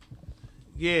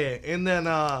 yeah, and then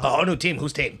A whole new team.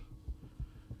 Whose team?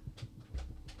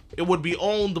 it would be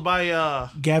owned by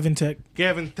Gavin Tech.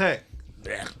 Gavin Tech.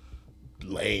 Yeah.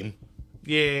 Lame.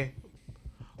 Yeah.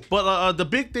 But the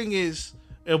big thing is,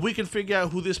 if we can figure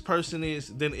out who this person is,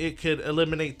 then it could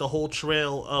eliminate the whole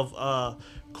trail of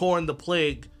Corn the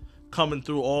Plague coming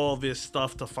through all this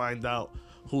stuff to find out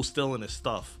who's stealing his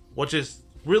stuff. Which is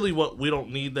really what we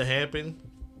don't need to happen.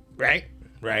 Right.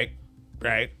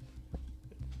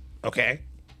 Okay.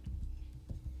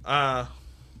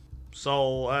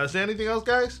 So is there anything else,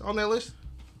 guys, on that list?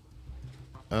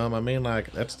 I mean,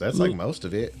 like that's like most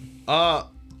of it.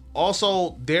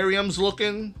 Also, Darium's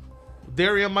looking.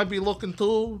 Darium might be looking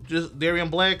too. Just Darium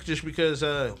Black, just because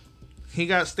he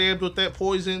got stabbed with that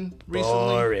poison recently.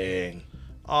 Boring.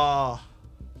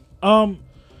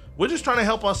 We're just trying to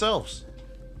help ourselves.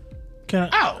 Can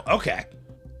I, Oh, okay.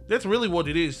 That's really what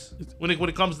it is when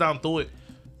it comes down to it.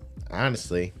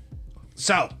 Honestly,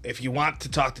 So, if you want to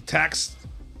talk to Tex,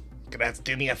 you're gonna have to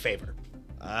do me a favor.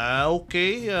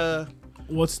 Okay.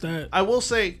 what's that? I will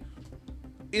say,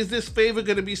 is this favor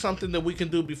going to be something that we can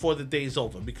do before the day's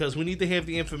over? Because we need to have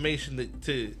the information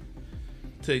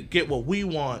to get what we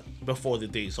want before the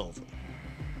day's over.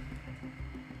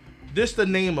 This the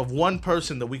name of one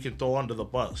person that we can throw under the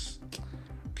bus.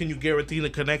 Can you guarantee the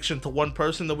connection to one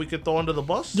person that we can throw under the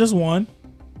bus? Just one.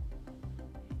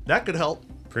 That could help.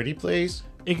 pretty please.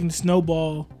 It can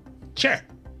snowball. Sure.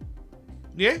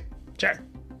 Yeah? Sure.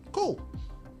 Cool.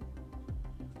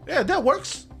 Yeah, that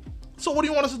works. So what do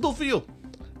you want us to do for you?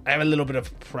 I have a little bit of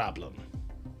a problem.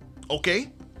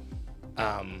 Okay.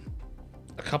 A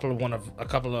couple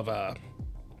of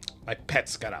my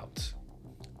pets got out,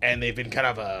 and they've been kind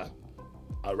of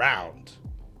around,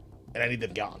 and I need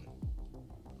them gone.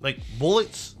 Like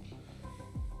bullets?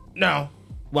 No.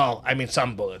 Well, I mean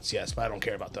some bullets, yes, but I don't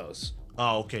care about those.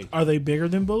 Oh, okay. Are they bigger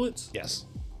than bullets? Yes.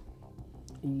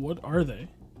 What are they?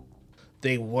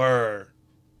 They were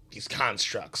these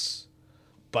constructs,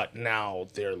 but now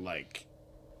they're like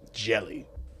jelly.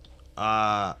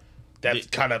 That's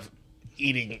kind of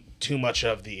eating too much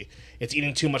of the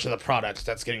product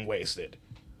that's getting wasted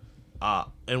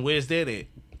And where's that at?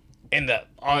 in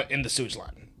the sewage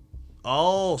line.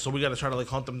 Oh, so we gotta try to like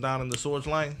hunt them down in the sewage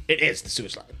line? It is the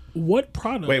sewage line. What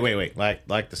product? Wait.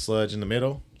 Like the sludge in the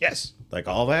middle? Yes. Like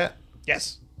all that?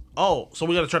 Yes. Oh, so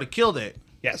we gotta try to kill that.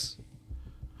 Yes.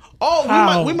 Oh,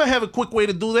 How? we might have a quick way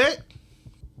to do that.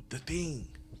 The thing.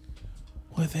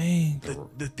 What thing?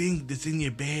 The thing that's in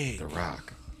your bag. The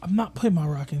rock. I'm not putting my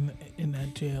rock in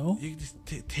that jail. You can just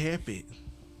tap it.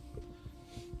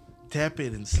 Tap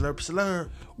it and slurp.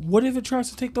 What if it tries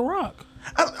to take the rock?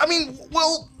 I mean,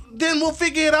 well, then we'll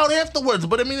figure it out afterwards.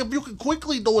 But I mean, if you can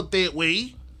quickly do it that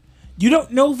way. You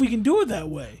don't know if we can do it that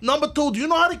way. Number two, do you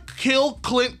know how to kill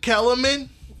Clint Kellerman?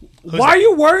 Why are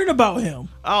you worrying about him?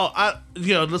 Oh,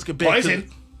 let's get back Poison.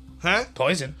 to Huh?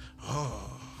 Poison.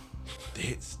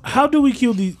 That's, How do we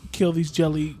kill these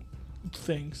jelly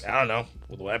things? I don't know.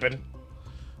 With a weapon?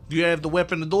 do you have the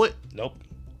weapon to do it? Nope.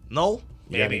 No?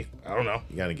 Maybe. I don't know.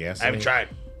 You got a gas? I haven't tried.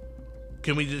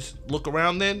 Can we just look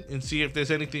around then and see if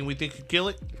there's anything we think could kill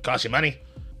it? Cost you money.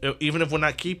 Even if we're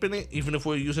not keeping it? Even if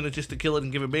we're using it just to kill it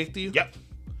and give it back to you? Yep.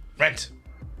 Rent.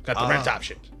 Got the rent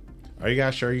option. Are you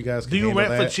guys sure you guys can Do you handle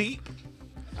rent for that? cheap?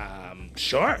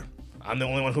 Sure. I'm the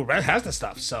only one who has the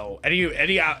stuff. So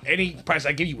any price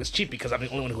I give you is cheap because I'm the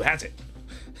only one who has it.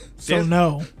 So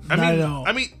no, not at all.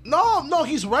 I mean, no,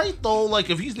 he's right though. Like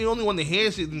if he's the only one that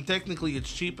has it, then technically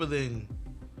it's cheaper than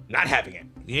Not having it.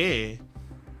 yeah.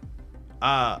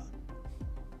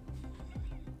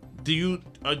 Do you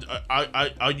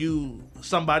are you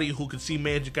somebody who could see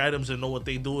magic items and know what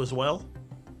they do as well,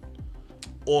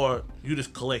 or you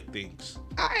just collect things?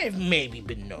 I've maybe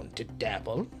been known to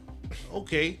dabble.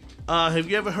 Okay. Have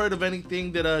you ever heard of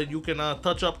anything that you can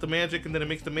touch up the magic and then it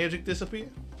makes the magic disappear?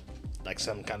 Like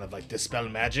some kind of like dispel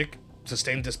magic,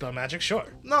 sustained dispel magic. Sure.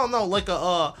 No, like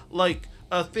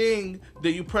a thing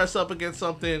that you press up against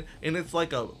something and it's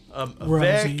like a Rosie.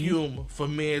 vacuum for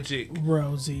magic.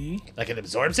 Rosie. Like it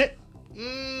absorbs it.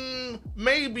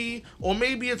 Maybe, or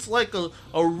maybe it's like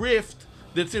a rift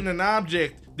that's in an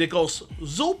object that goes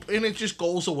zoop and it just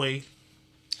goes away.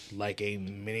 Like a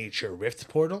miniature rift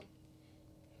portal.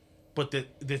 But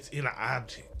that's in an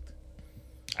object.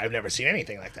 I've never seen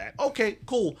anything like that. Okay,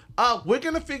 cool. We're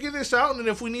gonna figure this out, and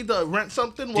if we need to rent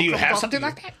something, we'll Do you come have talk something to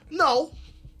you. like that? No,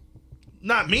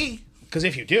 not me. Because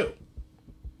if you do,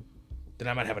 then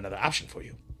I might have another option for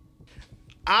you.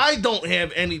 I don't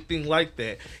have anything like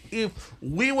that. If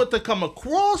we were to come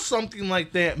across something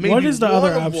like that, maybe What is the one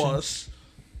other of option? us.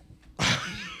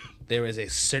 There is a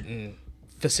certain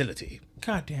facility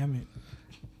God damn it.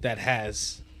 that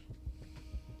has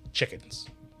chickens.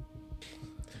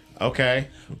 Okay.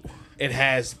 It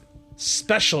has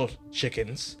special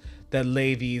chickens that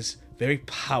lay these very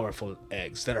powerful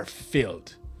eggs that are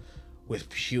filled with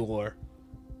pure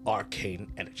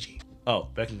arcane energy. Oh,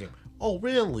 back in game. Oh,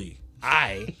 really?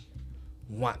 I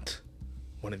want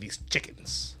one of these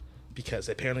chickens because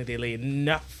apparently they lay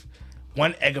enough.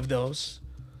 One egg of those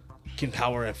can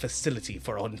power a facility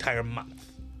for an entire month.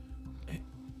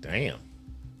 Damn.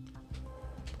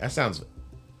 That sounds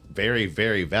very,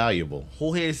 very valuable.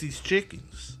 Who has these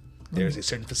chickens? There's a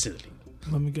certain facility.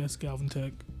 Let me guess, Galvin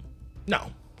Tech.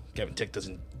 No, Kevin Tick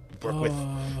doesn't work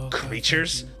with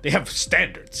creatures. They have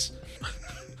standards.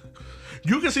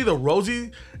 You can see the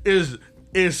Rosie is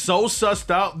so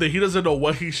sussed out that he doesn't know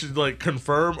what he should like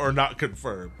confirm or not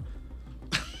confirm.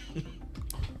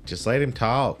 Just let him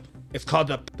talk. It's called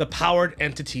the Powered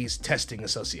Entities Testing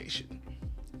Association.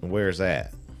 Where's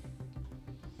that?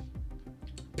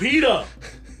 PETA!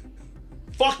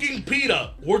 Fucking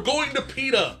PETA! We're going to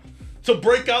PETA to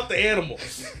break out the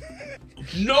animals.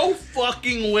 No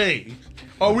fucking way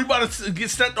are we about to get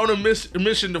sent on a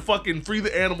mission to fucking free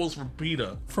the animals from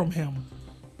PETA. From him.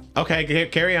 Okay,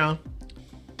 carry on.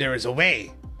 There is a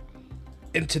way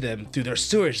into them through their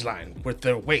sewage line with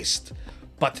their waste,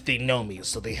 but they know me,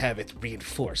 so they have it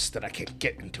reinforced that I can't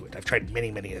get into it. I've tried many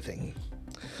a thing.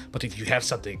 But if you have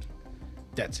something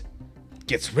that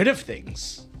gets rid of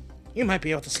things, you might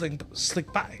be able to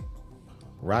slink by.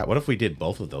 Right. What if we did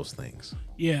both of those things?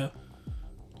 Yeah.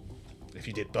 If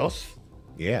you did both,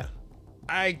 Yeah.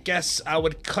 I guess I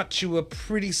would cut you a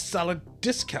pretty solid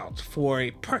discount for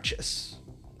a purchase.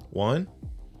 One?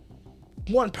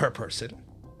 One per person.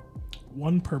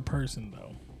 One per person,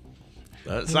 though.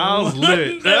 That sounds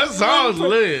lit. That sounds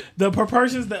lit. The per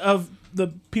persons of the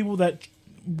people that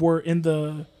were in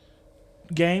the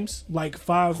games, like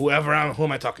 5. Who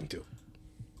am I talking to?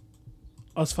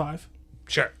 Us 5.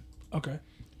 Sure. Okay.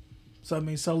 So that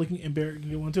means Sully and Barrett can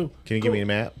get one too. Can you give me a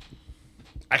map?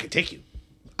 I can take you.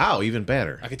 Oh, even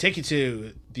better. I can take you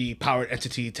to the Powered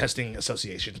Entity Testing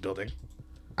Association building.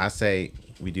 I say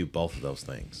we do both of those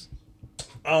things.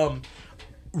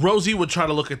 Rosie would try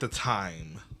to look at the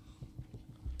time.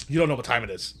 You don't know what time it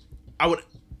is. I would.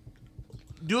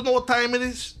 Do you know what time it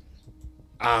is?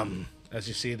 As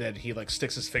you see that he like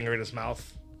sticks his finger in his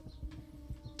mouth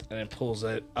and then pulls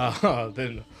it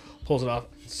off.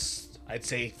 I'd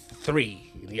say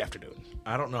 3 in the afternoon.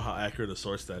 I don't know how accurate a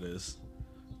source that is.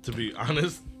 To be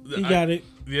honest, You got it.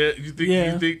 Yeah, you think?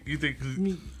 Yeah. You think?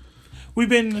 We've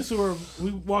been in the sewer.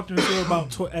 We walked in the sewer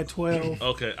about at 12.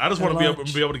 Okay, I just At want to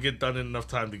lunch. be able to get done in enough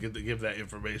time to give that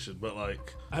information. But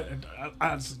like, I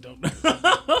honestly don't know.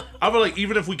 I feel like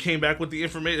even if we came back with the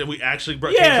information, we actually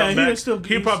brought Yeah, something he back, would still-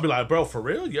 he'd probably be like, "Bro, for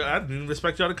real? Yeah, I didn't even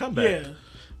expect y'all to come back."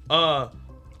 Yeah.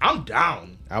 I'm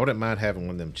down. I wouldn't mind having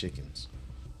one of them chickens.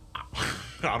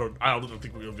 I don't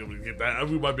think we'll be able to get that.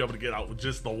 We might be able to get out with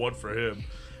just the one for him,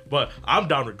 but I'm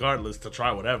down regardless to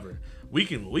try whatever. We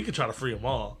can try to free them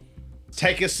all.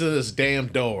 Take us to this damn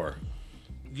door.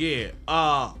 Yeah.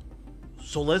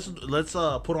 So let's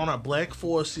put on our black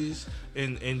forces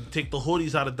and take the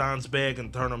hoodies out of Don's bag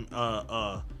and turn them.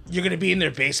 You're gonna be in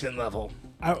their basement level.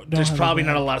 I don't There's have probably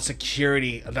that. not a lot of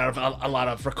security, not a lot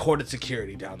of recorded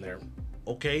security down there.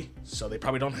 Okay. So they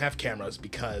probably don't have cameras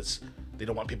because they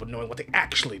don't want people knowing what they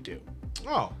actually do,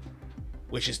 Oh.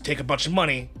 which is take a bunch of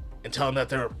money and tell them that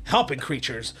they're helping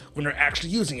creatures when they're actually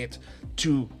using it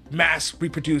to mass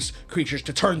reproduce creatures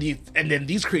to turn and then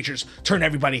these creatures turn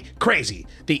everybody crazy.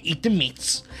 They eat the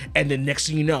meats, and then next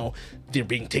thing you know, they're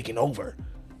being taken over.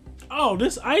 Oh,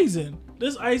 this icing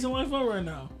my phone right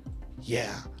now.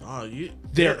 Yeah. Oh,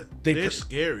 They're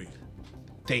scary.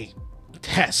 They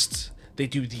test. They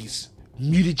do these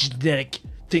mutagenetic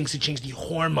things to change the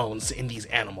hormones in these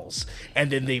animals,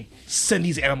 and then they send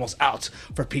these animals out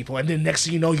for people, and then next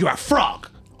thing you know, you're a frog.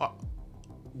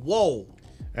 Whoa.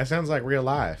 That sounds like real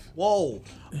life, Whoa.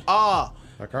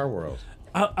 like our world.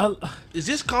 Is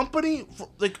this company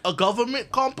like a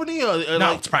government company or No,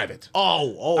 like, it's private.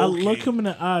 Oh, I okay. look him in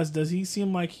the eyes. Does he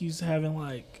seem like he's having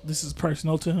like this is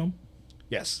personal to him?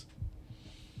 Yes.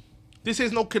 This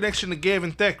has no connection to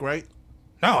Gavin Tech, right?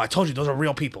 No, I told you those are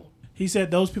real people. He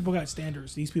said those people got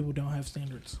standards. These people don't have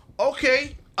standards.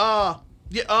 Okay.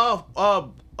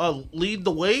 Lead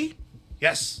the way.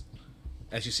 Yes.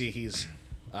 As you see, he's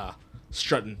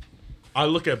strutting. I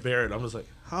look at Barrett. I'm just like,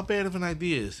 how bad of an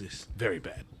idea is this? Very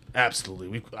bad.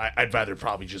 Absolutely. I'd rather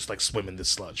probably just like swim in this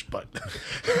sludge, but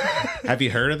Have you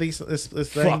heard of this thing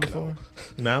Fuck before?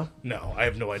 No. no, I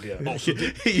have no idea.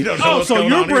 You don't know Oh, what's so going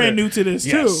you're on brand either. new to this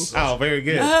Yes. too. Oh, very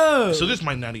good. Oh. So this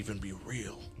might not even be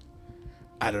real,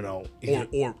 I don't know.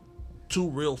 or too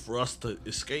real for us to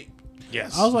escape.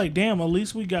 Yes. I was like, damn. At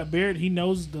least we got Barrett. He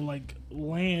knows the like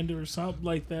land or something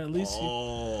like that. At least.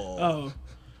 Oh.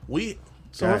 We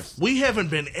Guys, we haven't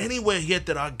been anywhere yet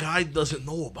that our guide doesn't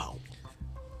know about.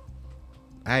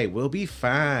 hey, we'll be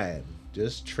fine.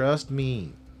 Just trust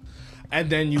me. And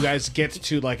then you guys get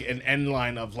to like an end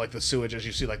line of like the sewage, as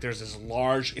you see like there's this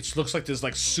large, it looks like this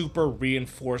like super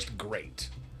reinforced grate.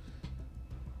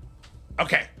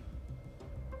 Okay.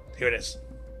 Here it is.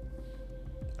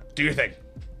 Do your thing.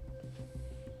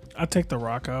 I take the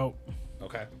rock out.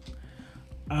 Okay.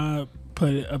 I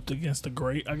put it up against the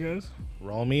grate, I guess.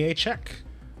 Roll me a check.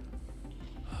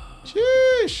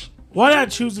 Sheesh. Why did I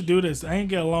choose to do this? I ain't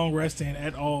get a long rest in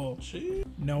at all.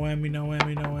 No whammy, no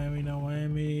whammy, no whammy, no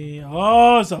whammy.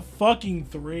 Oh, it's a fucking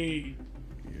 3.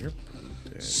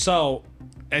 So,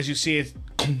 as you see it,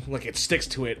 like it sticks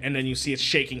to it, and then you see it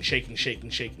shaking,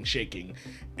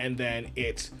 and then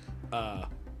it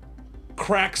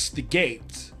cracks the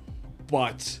gate,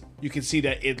 but you can see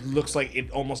that it looks like it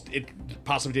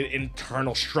possibly did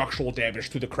internal structural damage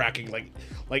through the cracking, like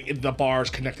the bars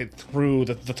connected through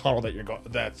the tunnel that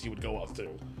that you would go up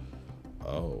through.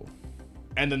 Oh.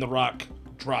 And then the rock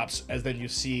drops, as then you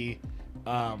see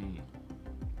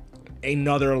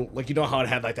another, like, you know how it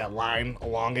had like that line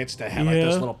along it that had like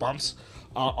those Yeah. little bumps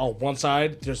on one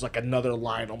side. There's like another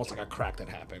line, almost like a crack that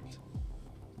happened.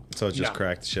 So it just No.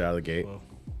 cracked the shit out of the gate.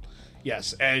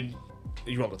 Yes, and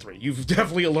you rolled a 3. You've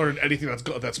definitely learned anything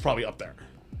that's probably up there.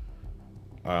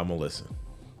 All right, I'm gonna listen.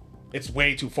 It's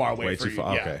way too far away Way for too you.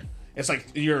 far, Yeah. okay. It's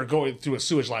like you're going through a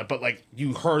sewage line, but like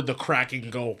you heard the cracking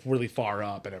go really far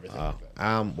up and everything. Like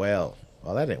that. Well,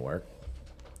 that didn't work.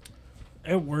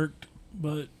 It worked,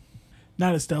 but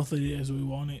not as stealthy as we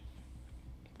wanted.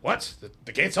 What?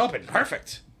 The gate's open.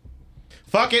 Perfect.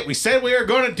 Fuck it. We said we were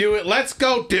gonna do it. Let's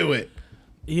go do it.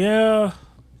 Yeah.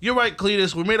 You're right,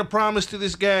 Cletus. We made a promise to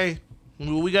this guy.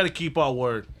 We got to keep our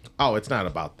word. Oh, it's not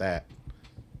about that.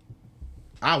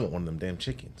 I want one of them damn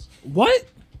chickens. What?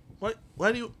 What?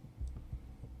 Why do you? You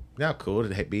know how cool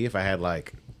it'd be if I had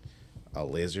like a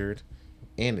lizard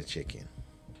and a chicken.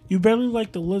 You barely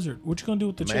like the lizard. What you gonna do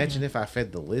with the Imagine chicken? if I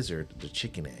fed the lizard the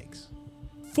chicken eggs.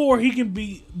 For he can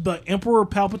be the Emperor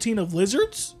Palpatine of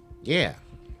lizards? Yeah.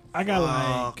 I got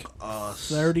like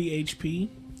 30 HP.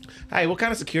 Hey, what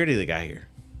kind of security they got here?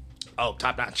 Oh,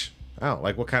 top notch. Oh,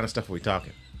 like what kind of stuff are we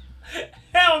talking?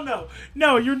 Hell no.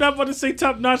 No, you're not about to say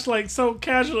top notch like so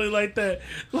casually like that.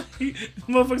 Like,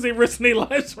 motherfuckers ain't risking their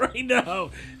lives right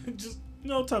now. Just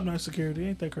no top notch security.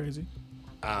 Ain't that crazy?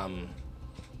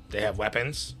 They have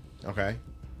weapons, Okay.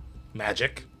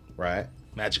 magic Right.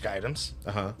 items,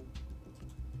 Uh-huh.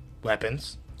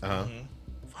 weapons. Uh-huh.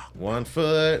 1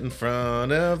 foot in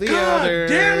front of the God other.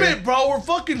 damn it, bro. We're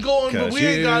fucking going, but 'Cause we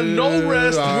ain't got no you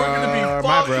rest. We're gonna are be my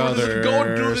fucked. We're just gonna go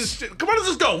and do brothers. this shit. Come on, let's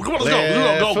just go. Come on, let's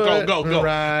Left go. foot, Go.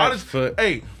 right foot.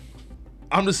 Hey,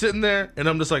 I'm just sitting there and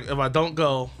I'm just like, if I don't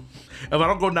go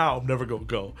now, I'm never gonna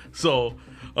go. So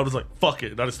I'm just like, fuck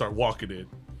it. And I just start walking in.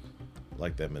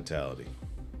 Like that mentality.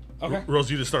 Okay.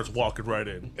 Rosie just starts walking right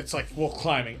in. It's like we're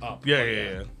climbing up.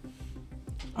 Yeah.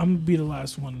 I'm gonna be the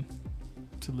last one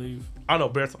to leave. I know,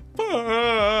 Bear's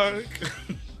like,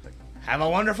 fuck. Have a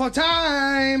wonderful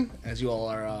time as you all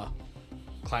are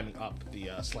climbing up the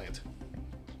slant.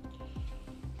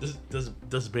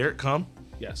 Does Barrett come?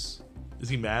 Yes, Is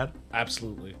he mad?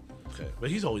 absolutely. Okay, but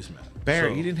he's always mad. Barry,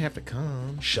 So- you didn't have to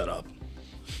come. Shut up.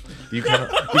 You kind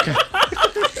of.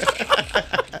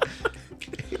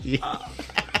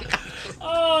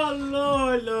 Oh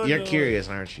Lord. You're curious,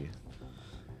 aren't you?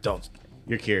 Don't.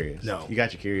 You're curious. No. You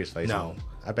got your curious face. No. on.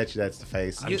 I bet you that's the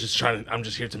face. I'm just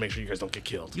here to make sure you guys don't get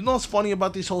killed. You know what's funny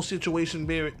about this whole situation,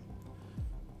 Barrett?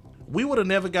 We would have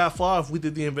never got far if we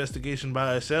did the investigation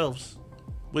by ourselves.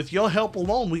 With your help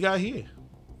alone, we got here.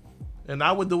 And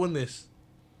now we're doing this.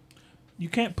 You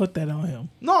can't put that on him.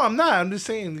 No, I'm not. I'm just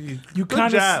saying. You good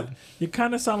kind job. of you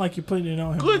kind of sound like you're putting it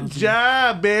on him. Good Rosie.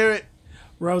 job, Barrett.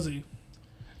 Rosie,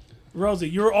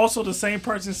 you're also the same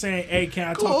person saying, "Hey, can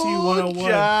I talk to you Good 101?"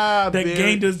 job, That Barrett.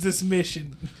 gained us this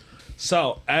mission.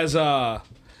 So as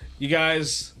you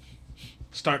guys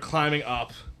start climbing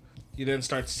up, you then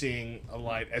start seeing a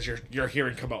light as you're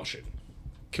hearing commotion.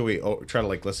 Can we try to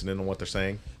like listen in on what they're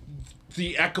saying?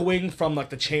 The echoing from like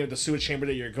the sewage chamber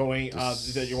that you're going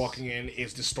that you're walking in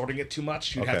is distorting it too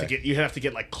much. You have to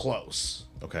get like close.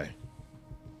 Okay.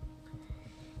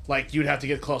 Like you'd have to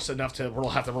get close enough to roll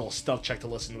a stealth check to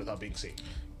listen without being seen.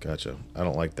 Gotcha. I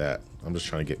don't like that. I'm just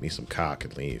trying to get me some cock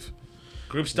and leave.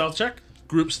 Group stealth check.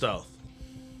 Group stealth.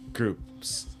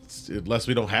 Groups. Unless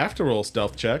we don't have to roll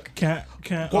stealth check. Can't.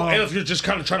 Well, and if you're just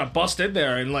kind of trying to bust in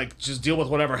there and like just deal with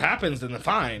whatever happens, then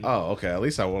fine. Oh, okay. At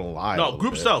least I won't lie. a No, little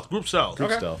group bit. stealth. Group stealth.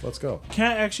 Group Okay. stealth. Let's go.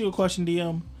 Can I ask you a question,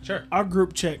 DM? Sure. Our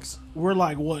group checks, we're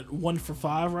like what, 1 for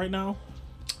 5 right now?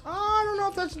 I don't know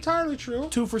if that's entirely true.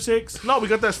 2 for 6? No, we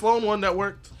got that Sloan one that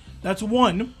worked. That's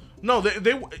 1. No,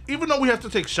 they even though we have to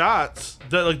take shots,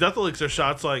 like Death Elixir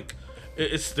shots, like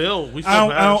it's still we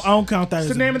still I don't count that It's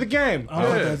as the name of the game. I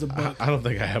don't count that as a buck. I don't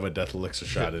think I have a death elixir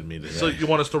shot in me today. So you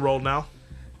want us to roll now?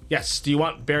 Yes. Do you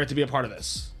want Barrett to be a part of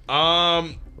this?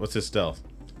 What's his stealth?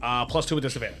 +2 with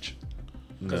disadvantage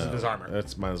because of his armor.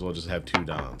 That's might as well just have 2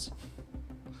 dons.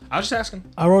 I was just asking.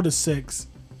 I rolled a 6.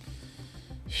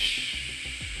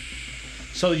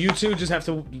 So you two just have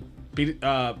to beat.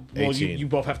 Well, 18. you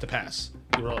both have to pass.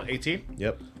 You roll 18.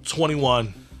 Yep.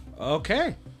 21.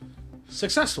 Okay.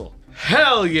 Successful.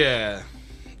 Hell yeah!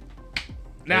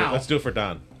 Now Let's do it for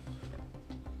Don.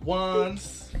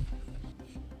 Once.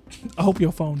 I hope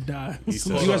your phone dies.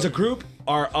 said- you as a group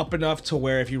are up enough to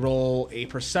where if you roll a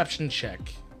perception check,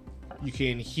 you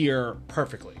can hear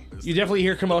perfectly. You definitely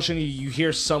hear commotion. You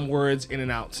hear some words in and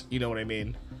out. You know what I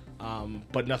mean?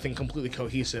 But nothing completely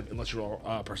cohesive unless you roll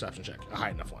a perception check, a high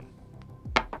enough one.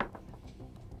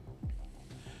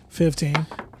 15.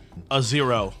 A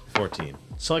 0. 14.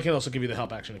 So I can also give you the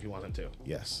help action if you want them to.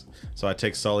 Yes. So I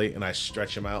take Sully and I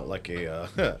stretch him out like a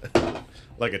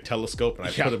like a telescope and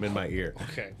I Yeah. put him in my ear.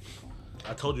 Okay.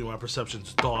 I told you my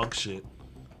perception's dog shit.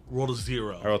 Rolled a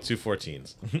 0. I rolled 2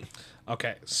 14s.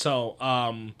 Okay. So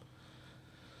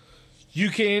you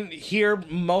can hear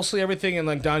mostly everything, and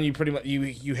like Don, you pretty much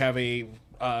you have a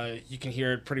you can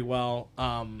hear it pretty well.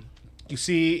 You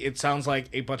see, it sounds like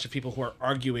a bunch of people who are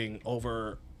arguing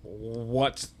over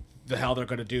what the hell they're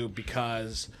going to do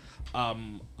because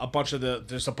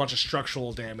there's a bunch of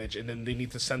structural damage, and then they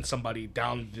need to send somebody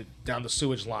down the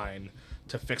sewage line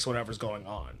to fix whatever's going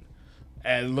on.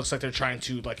 And it looks like they're trying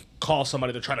to like call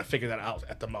somebody. They're trying to figure that out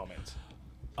at the moment.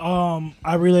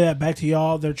 I relay that back to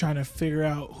y'all. They're trying to figure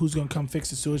out who's going to come fix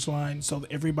the sewage line, so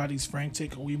that everybody's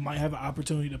frantic. We might have an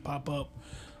opportunity to pop up,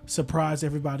 surprise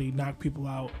everybody, knock people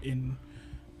out, and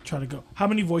try to go. How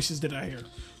many voices did I hear?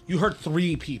 You heard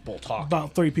 3 people talking.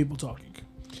 About 3 people talking.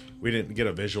 We didn't get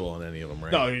a visual on any of them,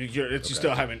 right? No, you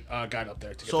still haven't got up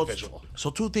there to get the visual. So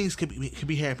 2 things could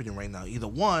be happening right now. Either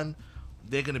one,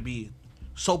 they're gonna be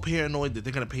so paranoid that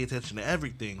they're gonna pay attention to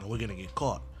everything and we're gonna get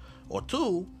caught. Or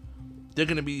 2, they're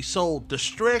gonna be so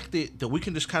distracted that we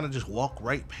can just kind of just walk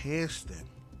right past them.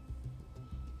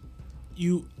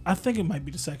 I think it might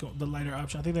be the lighter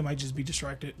option. I think they might just be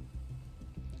distracted.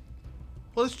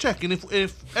 Well, let's check. And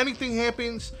if anything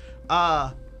happens,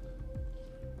 the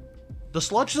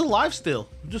sludge is alive still.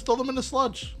 Just throw them in the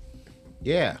sludge.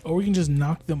 Yeah. Or we can just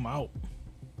knock them out.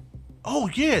 Oh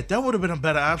yeah, that would have been a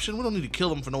better option. We don't need to kill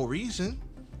them for no reason.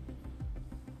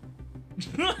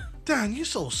 Dan, you're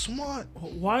so smart.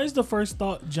 Why is the first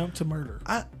thought jump to murder?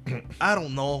 I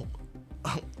don't know.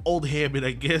 Old habit,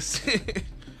 I guess.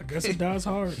 I guess it dies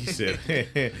hard. He said,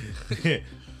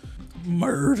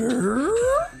 Murder.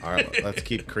 all right, let's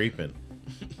keep creeping.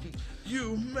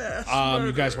 You mess.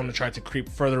 You guys want to try to creep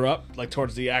further up, like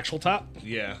towards the actual top?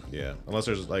 Yeah. Yeah. Unless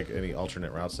there's like any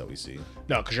alternate routes that we see.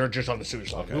 No, because you're just on the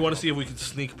sewage line. We want to see if we can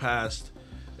sneak past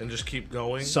and just keep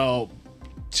going. So,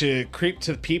 to creep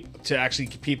to actually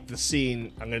peep the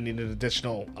scene, I'm gonna need an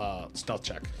additional stealth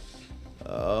check.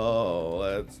 Oh,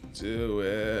 let's do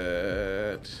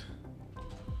it.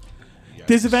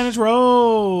 Disadvantage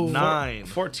roll. 9.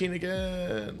 14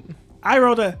 again. I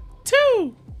rolled a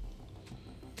 2.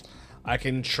 I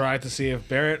can try to see if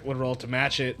Barrett would roll to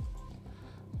match it.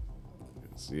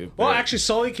 See if Well, Barrett- actually,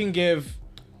 Sully can give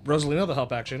Rosalino the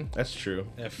help action. that's true.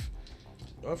 If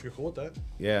If you're cool with that.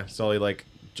 Yeah, Sully like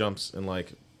jumps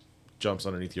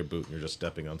underneath your boot, and you're just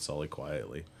stepping on Sully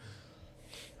quietly.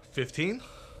 15.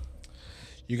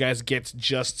 you guys get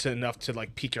just enough to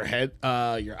like peek your head,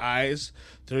 your eyes,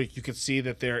 there you can see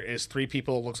that there is 3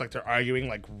 people. It looks like they're arguing,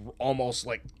 like almost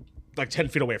like 10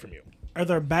 feet away from you. Are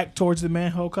they back towards the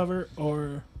manhole cover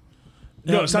or?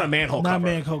 No, it's not a manhole cover. Not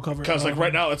manhole cover. Because like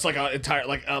right now it's like an entire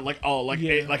like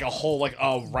a whole like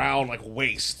a round like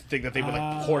waste thing that they would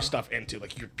like pour stuff into.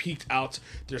 Like you're peeked out.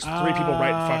 There's 3 people right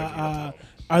in front of you.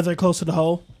 Are they close to the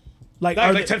hole? Like,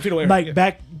 Like are 10 feet away. Like Yeah.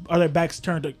 back? Are their backs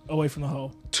turned away from the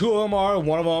hole? 2 of them are.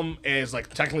 One of them is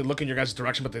like technically looking your guys'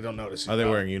 direction, but they don't notice you. Are they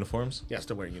wearing uniforms? Yes,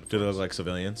 they're wearing uniforms. Do those like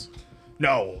civilians?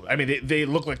 No, I mean they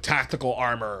look like tactical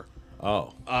armor.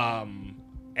 Oh.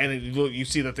 And you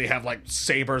see that they have like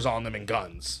sabers on them and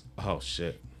guns. Oh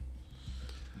shit.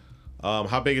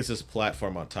 How big is this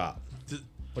platform on top?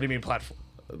 What do you mean platform?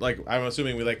 Like I'm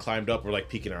assuming we like climbed up. We're like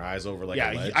peeking our eyes over like a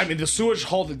Yeah, ledge. I mean the sewage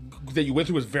hole that you went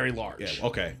through was very large. Yeah.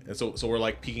 Okay. And so we're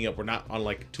like peeking up. We're not on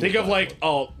like. Think of like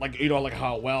like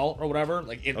how a well or whatever.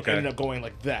 Like it Okay. ended up going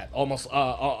like that, almost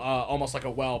like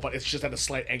a well, but it's just at a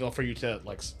slight angle for you to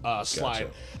like slide. Gotcha.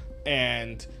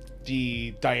 And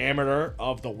the diameter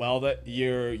of the well that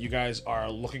you guys are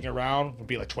looking around would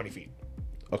be like 20 feet.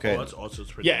 Okay. Oh, that's also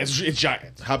pretty. Yeah, it's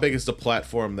giant. How big is the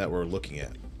platform that we're looking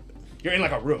at? You're in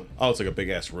like a room. Oh, it's like a big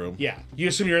ass room. Yeah, you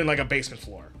assume you're in like a basement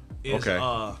floor.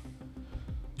 Okay.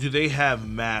 Do they have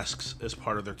masks as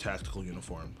part of their tactical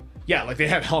uniform? Yeah, like they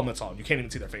have helmets on. You can't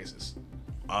even see their faces.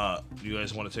 Do you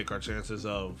guys want to take our chances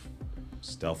of?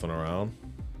 Stealthing around.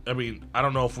 I mean, I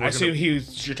don't know if we're. I assume you're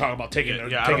talking about taking.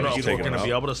 Yeah, I don't know if we're taking going to them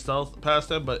be out. able to stealth past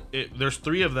them, but there's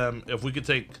 3 of them. If we could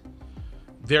take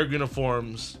their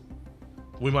uniforms,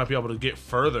 we might be able to get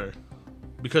further.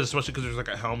 Especially because there's like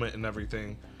a helmet and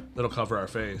everything that'll cover our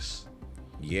face.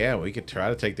 Yeah, we could try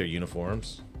to take their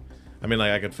uniforms. I mean,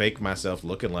 like I could fake myself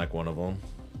looking like one of them.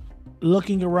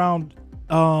 Looking around,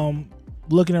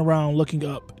 looking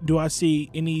up. Do I see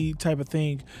any type of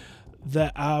thing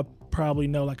that I probably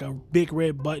know, like a big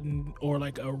red button or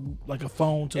like a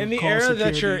phone to In the call area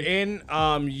that you're security?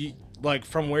 in, like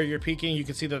from where you're peeking, you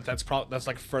can see that that's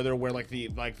like further where like the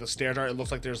stairs are. It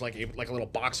looks like there's like a little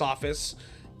box office.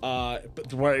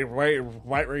 But right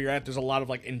where you're at, there's a lot of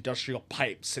like industrial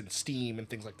pipes and steam and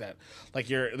things like that. Like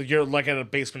you're like at a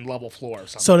basement level floor or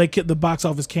something. So the box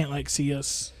office can't like see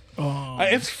us.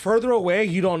 It's further away.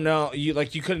 You don't know. You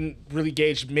couldn't really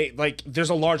gauge. Like there's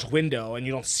a large window and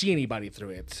you don't see anybody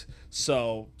through it.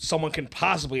 So someone can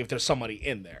possibly, if there's somebody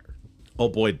in there.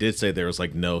 Old boy did say there was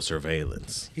like no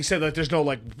surveillance. He said that there's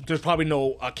probably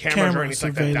no cameras or anything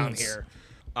like that down surveillance. here.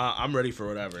 I'm ready for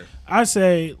whatever. I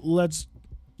say let's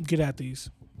get at these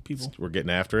people. We're getting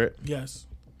after it. Yes.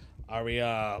 Are we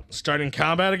starting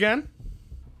combat again?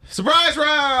 Surprise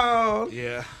round!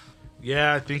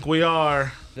 Yeah, I think we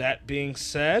are. That being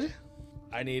said,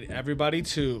 I need everybody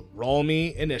to roll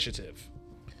me initiative.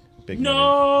 Big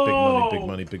No! money, big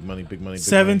money, big money, big money, big money.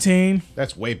 17.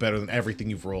 That's way better than everything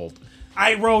you've rolled.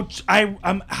 I'm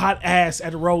hot ass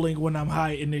at rolling when I'm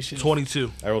high initiative.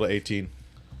 22. I rolled an 18.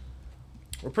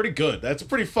 We're pretty good. That's a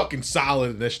pretty fucking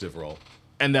solid initiative roll.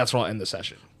 And that's where I'll end the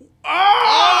session.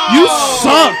 You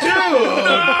suck.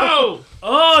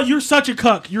 Oh, you're such a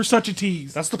cuck. You're such a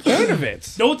tease. That's the point of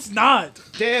it. No, it's not.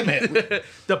 Damn it.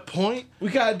 The point? We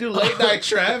gotta do late night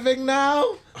traffic now?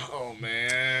 Oh,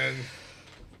 man.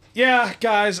 Yeah,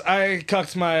 guys, I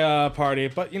cucked my party,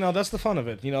 but that's the fun of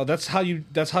it. That's how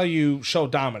you show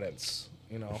dominance.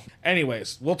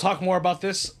 Anyways, we'll talk more about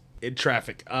this in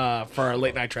traffic for our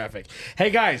late night traffic. Hey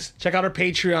guys, check out our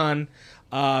Patreon.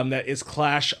 That is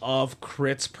Clash of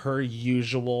Crits per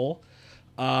usual.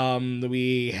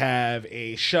 We have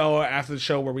a show after the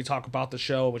show where we talk about the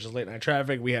show, which is Late Night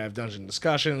Traffic. We have dungeon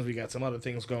discussions. We got some other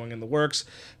things going in the works.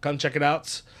 Come check it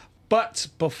out. But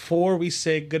before we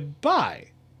say goodbye,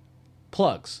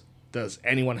 plugs. Does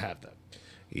anyone have them?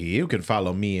 You can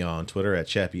follow me on Twitter at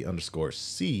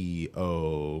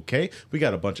Chappie_COK. We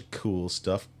got a bunch of cool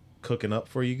stuff cooking up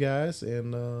for you guys.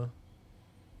 And,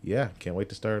 yeah, can't wait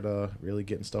to start really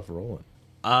getting stuff rolling.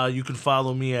 You can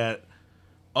follow me at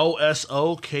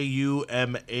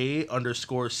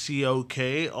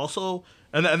OSOKUMA_COK. Also,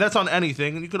 and that's on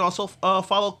anything. And you can also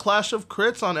follow Clash of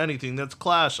Crits on anything. That's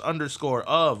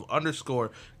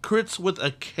Clash_of_crits with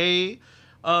a K.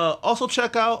 Also,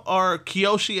 check out our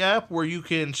Kyoshi app where you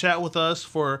can chat with us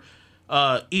for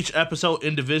each episode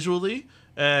individually.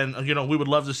 And, we would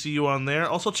love to see you on there.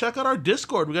 Also, check out our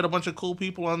Discord. We got a bunch of cool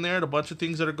people on there and a bunch of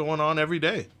things that are going on every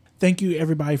day. Thank you,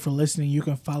 everybody, for listening. You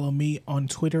can follow me on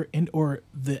Twitter and or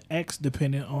the X,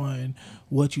 depending on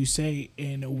what you say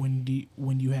and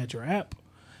when you had your app.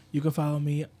 You can follow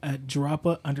me at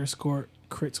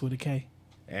Droppa_crits with a K.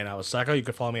 And I was Psycho. You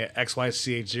can follow me at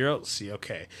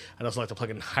XYCH0COK. I'd also like to plug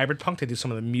in Hybrid Punk to do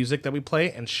some of the music that we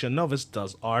play, and Shinovis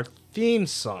does our theme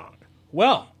song.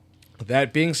 Well,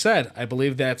 that being said, I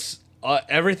believe that's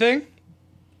everything.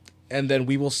 And then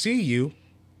we will see you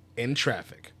in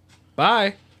traffic.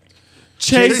 Bye.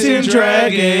 Chasing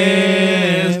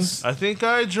dragons. I think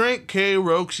I drank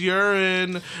Roaks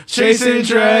urine. Chasing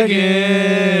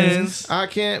dragons. I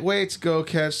can't wait to go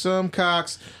catch some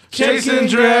cocks. Chasing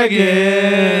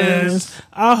dragons.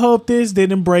 I hope this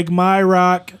didn't break my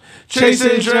rock.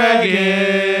 Chasing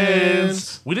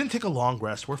dragons. We didn't take a long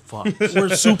rest. We're fucked.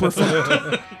 We're super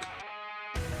fucked.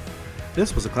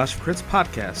 This was a Clash of Crits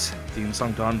podcast. Theme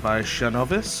song done by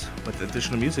Shinovis, with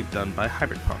additional music done by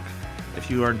Hybrid Punk. If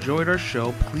you enjoyed our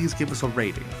show, please give us a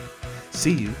rating.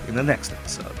 See you in the next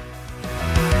episode.